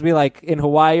supposed to be like in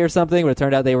Hawaii or something, but it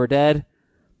turned out they were dead.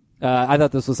 I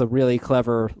thought this was a really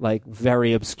clever, like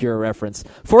very obscure reference.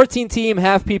 14 team,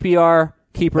 half PPR,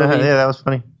 keeper league. Yeah, that was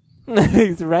funny.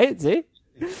 Right? See?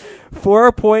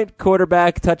 4-point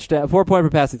quarterback touchdown, 4-point per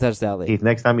passing touchdown league. Keith,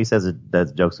 next time he says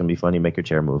that joke's going to be funny, make your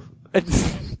chair move.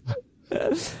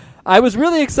 I was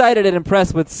really excited and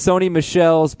impressed with Sony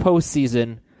Michel's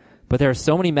postseason, but there are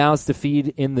so many mouths to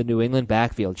feed in the New England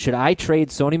backfield. Should I trade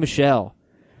Sony Michel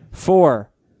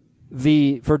for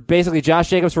basically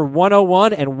Josh Jacobs for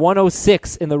 101 and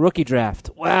 106 in the rookie draft?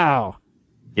 Wow.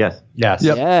 Yes. Yes.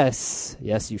 Yep.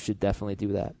 Yes, you should definitely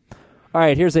do that. All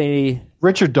right, here's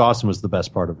Richard Dawson was the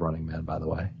best part of Running Man, by the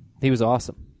way. he was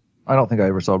awesome. I don't think I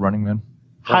ever saw Running Man.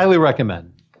 Highly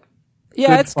recommend.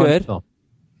 Yeah, it's fun good. film.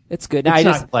 It's good. Now, It's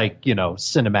not like,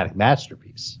 cinematic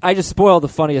masterpiece. I just spoiled the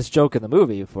funniest joke in the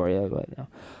movie for you, but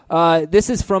no. This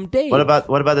is from Dave. What about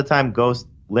the time Ghost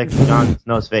licked Jon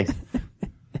Snow's face?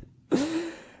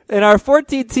 In our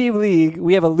 14-team league,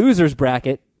 we have a loser's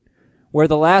bracket where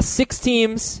the last 6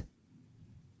 teams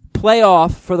play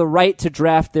off for the right to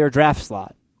draft their draft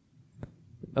slot.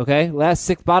 Okay?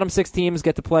 Bottom 6 teams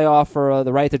get to play off for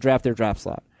the right to draft their draft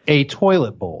slot. A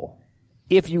toilet bowl.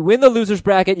 If you win the loser's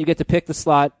bracket, you get to pick the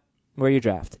slot where you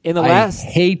draft. I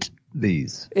hate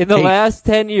these. In the last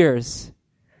 10 years,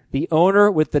 the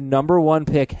owner with the number 1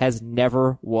 pick has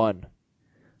never won.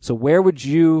 So where would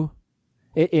you,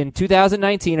 in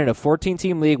 2019 in a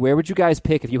 14-team league, where would you guys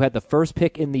pick if you had the first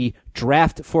pick in the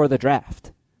draft for the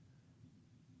draft?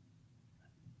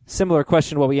 Similar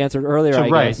question to what we answered earlier, I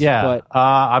guess. Yeah. But,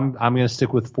 I'm going to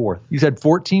stick with 4th. You said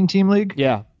 14-team league?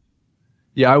 yeah.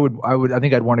 Yeah, I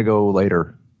think I'd want to go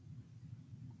later.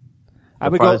 I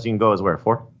would The farthest you can go is where?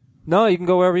 4? No, you can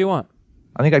go wherever you want.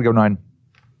 I think I'd go 9.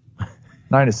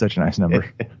 9 is such a nice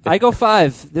number. I go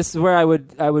 5. This is where I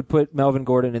would put Melvin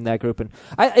Gordon in that group, and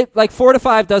like 4 to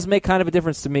 5 does make kind of a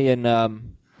difference to me in a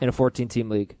 14-team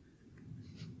league.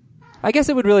 I guess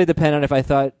it would really depend on if I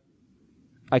thought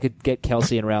I could get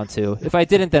Kelsey in round 2. If I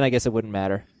didn't, then I guess it wouldn't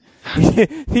matter.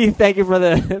 Thank you for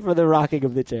the rocking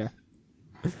of the chair.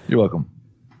 You're welcome.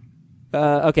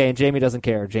 Okay, and Jamie doesn't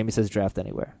care. Jamie says draft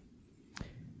anywhere.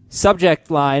 Subject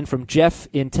line from Jeff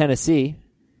in Tennessee.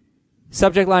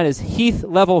 Subject line is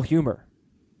Heath-level humor.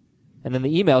 And then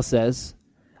the email says,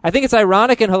 I think it's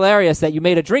ironic and hilarious that you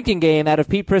made a drinking game out of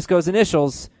Pete Prisco's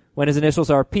initials when his initials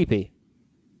are PP.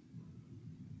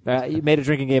 You made a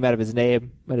drinking game out of his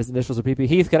name when his initials are PP.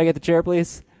 Heath, can I get the chair,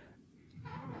 please?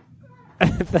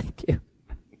 Thank you.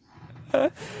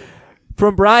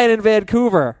 From Brian in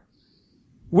Vancouver.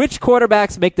 Which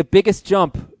quarterbacks make the biggest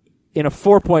jump in a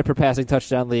 4-point per passing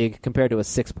touchdown league compared to a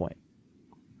 6-point?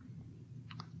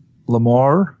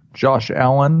 Lamar, Josh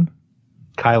Allen.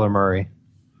 Kyler Murray.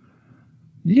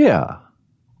 Yeah.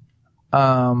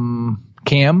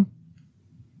 Cam.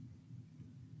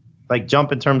 Like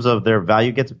jump in terms of their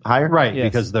value gets higher? Right, Yes.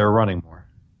 because they're running more.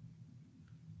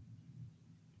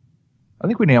 I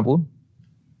think we nailed him.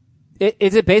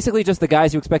 Is it basically just the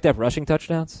guys you expect to have rushing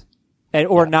touchdowns?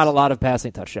 Or not a lot of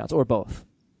passing touchdowns, or both?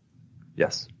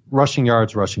 Yes. Rushing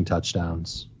yards, rushing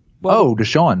touchdowns. Well,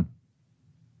 Deshaun.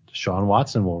 Deshaun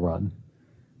Watson will run.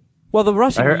 Well, the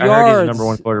rushing I heard yards. he's the number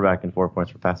 1 quarterback in 4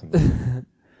 points per passing.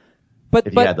 But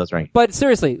if you had those ranked. But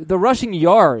seriously, the rushing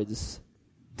yards,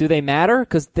 do they matter?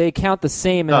 Because they count the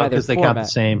same in either Because they format. count the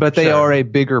same. But they Sure. are a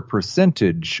bigger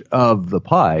percentage of the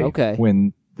pie Okay.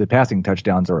 when the passing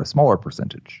touchdowns are a smaller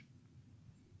percentage.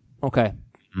 Okay.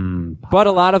 But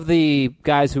a lot of the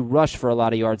guys who rush for a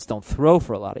lot of yards don't throw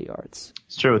for a lot of yards.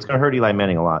 It's true. It's going to hurt Eli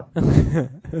Manning a lot.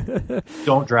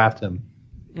 Don't draft him.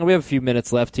 We have a few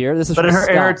minutes left here. This is But from it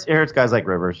Scott. hurts guys like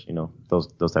Rivers, those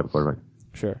type of quarterbacks.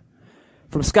 Sure.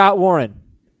 From Scott Warren.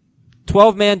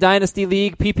 12-man Dynasty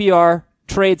League, PPR,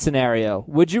 trade scenario.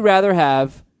 Would you rather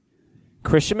have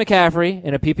Christian McCaffrey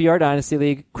in a PPR Dynasty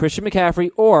League, Christian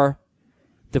McCaffrey, or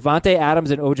Devontae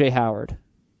Adams and O.J. Howard?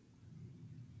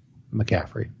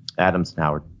 McCaffrey. Adams and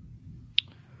Howard.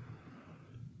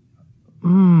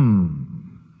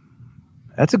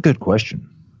 That's a good question.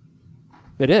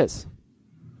 It is.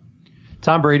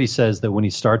 Tom Brady says that when he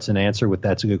starts an answer with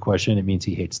 "that's a good question," it means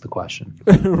he hates the question.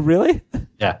 Really?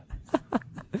 Yeah.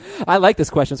 I like this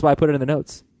question, so I put it in the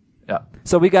notes. Yeah.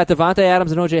 So we got Devontae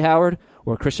Adams and O.J. Howard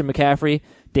or Christian McCaffrey.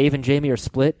 Dave and Jamie are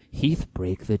split. Heath,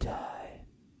 break the tie.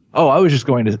 Oh, I was just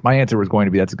going to. My answer was going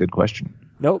to be that's a good question.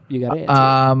 Nope, you got to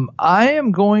answer. I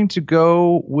am going to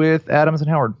go with Adams and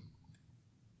Howard.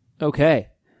 Okay.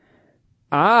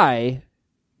 I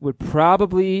would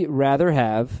probably rather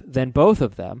have, than both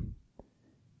of them,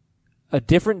 a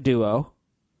different duo.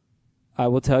 I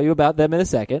will tell you about them in a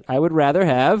second. I would rather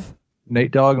have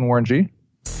Nate Dogg and Warren G.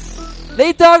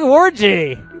 Nate Dogg and Warren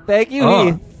G. Thank you,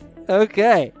 Heath.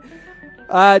 Okay.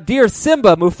 Dear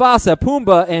Simba, Mufasa,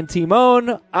 Pumbaa, and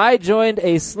Timon, I joined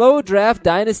a slow draft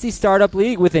dynasty startup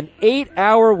league with an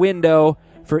 8-hour window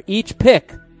for each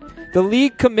pick. The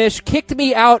league commish kicked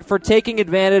me out for taking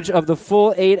advantage of the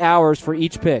full 8 hours for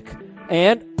each pick.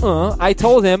 And I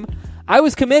told him I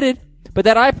was committed, but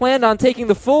that I planned on taking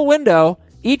the full window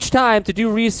each time to do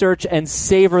research and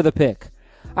savor the pick.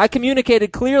 I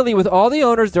communicated clearly with all the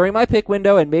owners during my pick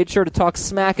window and made sure to talk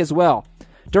smack as well.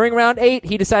 During round 8,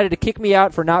 he decided to kick me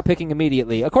out for not picking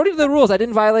immediately. According to the rules, I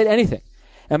didn't violate anything.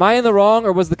 Am I in the wrong,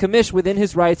 or was the commish within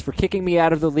his rights for kicking me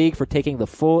out of the league for taking the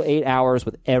full 8 hours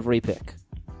with every pick?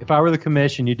 If I were the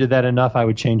commish and you did that enough, I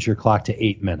would change your clock to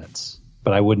 8 minutes.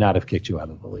 But I would not have kicked you out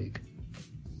of the league.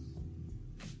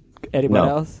 Anyone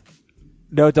else?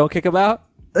 No, don't kick him out?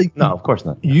 No, of course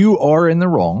not. You are in the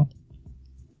wrong,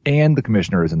 and the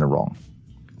commissioner is in the wrong.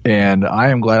 And I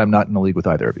am glad I'm not in the league with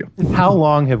either of you. How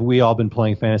long have we all been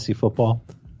playing fantasy football?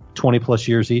 20 plus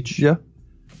years each? Yeah.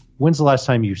 When's the last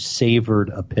time you savored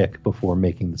a pick before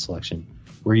making the selection?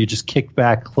 Where you just kicked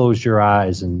back, closed your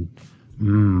eyes, and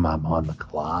I'm on the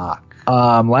clock.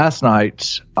 Last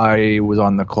night, I was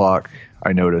on the clock,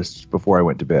 I noticed, before I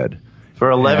went to bed.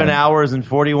 For 11 hours and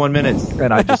 41 minutes.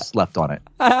 And I just slept on it.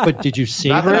 But did you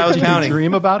savor I it? was Did counting. you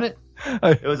dream about it?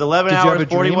 It was 11 Did you have hours, a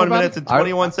dream 41 about minutes, it? and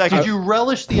 21 seconds. Did you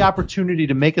relish the opportunity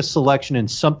to make a selection in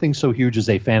something so huge as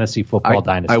a fantasy football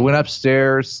dynasty? I went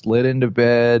upstairs, slid into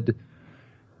bed,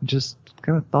 just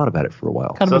kind of thought about it for a while.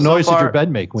 What kind of a noise did your bed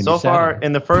make when you sat So far, on it?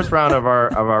 in the first round of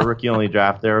our rookie-only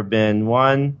draft, there have been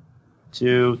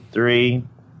 3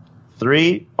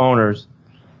 owners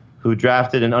who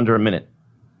drafted in under a minute.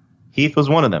 Heath was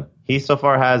one of them. He so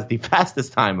far has the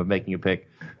fastest time of making a pick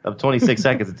of 26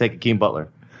 seconds to take Akeem Butler.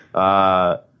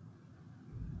 And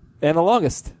the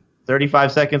longest.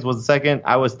 35 seconds was the second.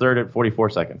 I was third at 44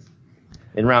 seconds.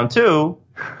 In round 2,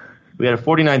 we had a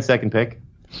 49-second pick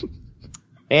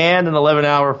and an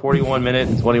 11-hour, 41-minute,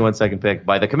 and 21-second pick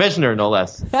by the commissioner, no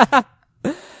less.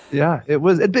 Yeah, it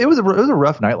was a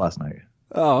rough night last night.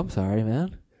 Oh, I'm sorry,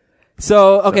 man.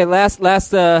 So, okay, last. It's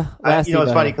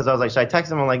funny because I was like, should I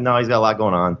text him? I'm like, no, he's got a lot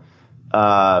going on.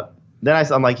 Then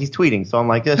I'm like, he's tweeting, so I'm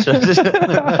like,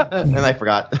 and I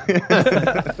forgot.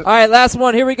 All right, last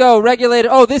one. Here we go.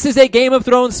 Regulated. Oh, this is a Game of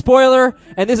Thrones spoiler,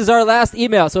 and this is our last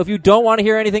email. So if you don't want to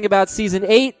hear anything about Season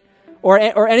 8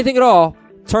 or anything at all,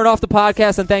 turn off the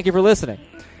podcast, and thank you for listening.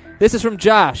 This is from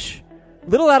Josh.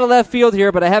 Little out of left field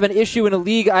here, but I have an issue in a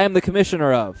league I am the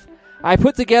commissioner of. I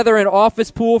put together an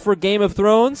office pool for Game of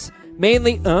Thrones,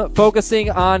 mainly focusing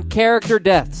on character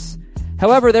deaths.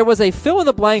 However, there was a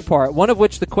fill-in-the-blank part, one of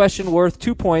which the question worth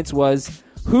 2 points was,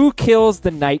 who kills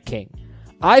the Night King?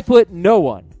 I put no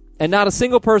one, and not a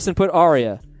single person put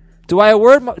Arya. Do I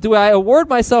award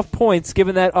myself points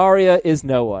given that Arya is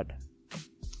no one?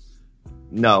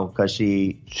 No, because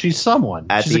she's someone.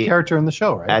 She's a character in the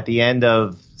show, right? At the end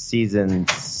of season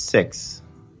 6,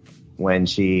 when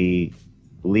she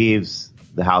leaves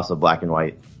the House of Black and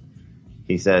White,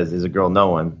 he says, is a girl no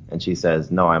one? And she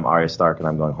says, no, I'm Arya Stark and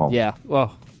I'm going home. Yeah,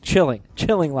 well, chilling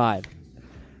line.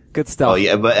 Good stuff. Oh,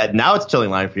 yeah, but now it's chilling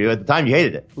line for you. At the time, you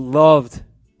hated it. Loved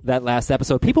that last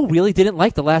episode. People really didn't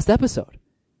like the last episode.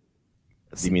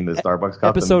 You mean the Starbucks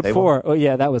cup? Episode 4. Oh,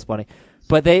 yeah, that was funny.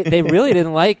 But they really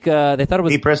didn't like, they thought it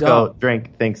was Pete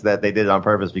Prisco thinks that they did it on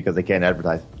purpose because they can't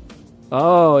advertise.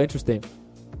 Oh, interesting.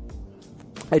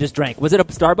 I just drank. Was it a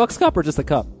Starbucks cup or just a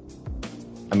cup?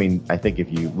 I mean, I think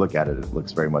if you look at it, it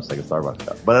looks very much like a Starbucks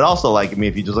cup. But it also, if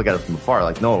you just look at it from afar,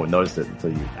 no one would notice it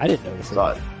until you I didn't notice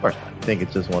saw it. Of course not. I think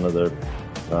it's just one of the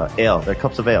ale. They're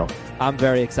cups of ale. I'm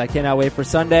very excited. Cannot wait for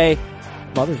Sunday.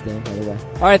 Mother's Day, by the way.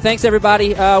 All right, thanks,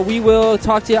 everybody. We will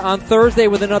talk to you on Thursday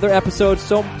with another episode.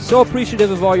 So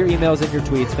appreciative of all your emails and your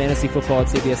tweets.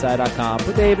 Fantasyfootball@cbsi.com.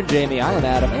 For Dave and Jamie, I am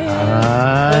Adam.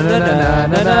 And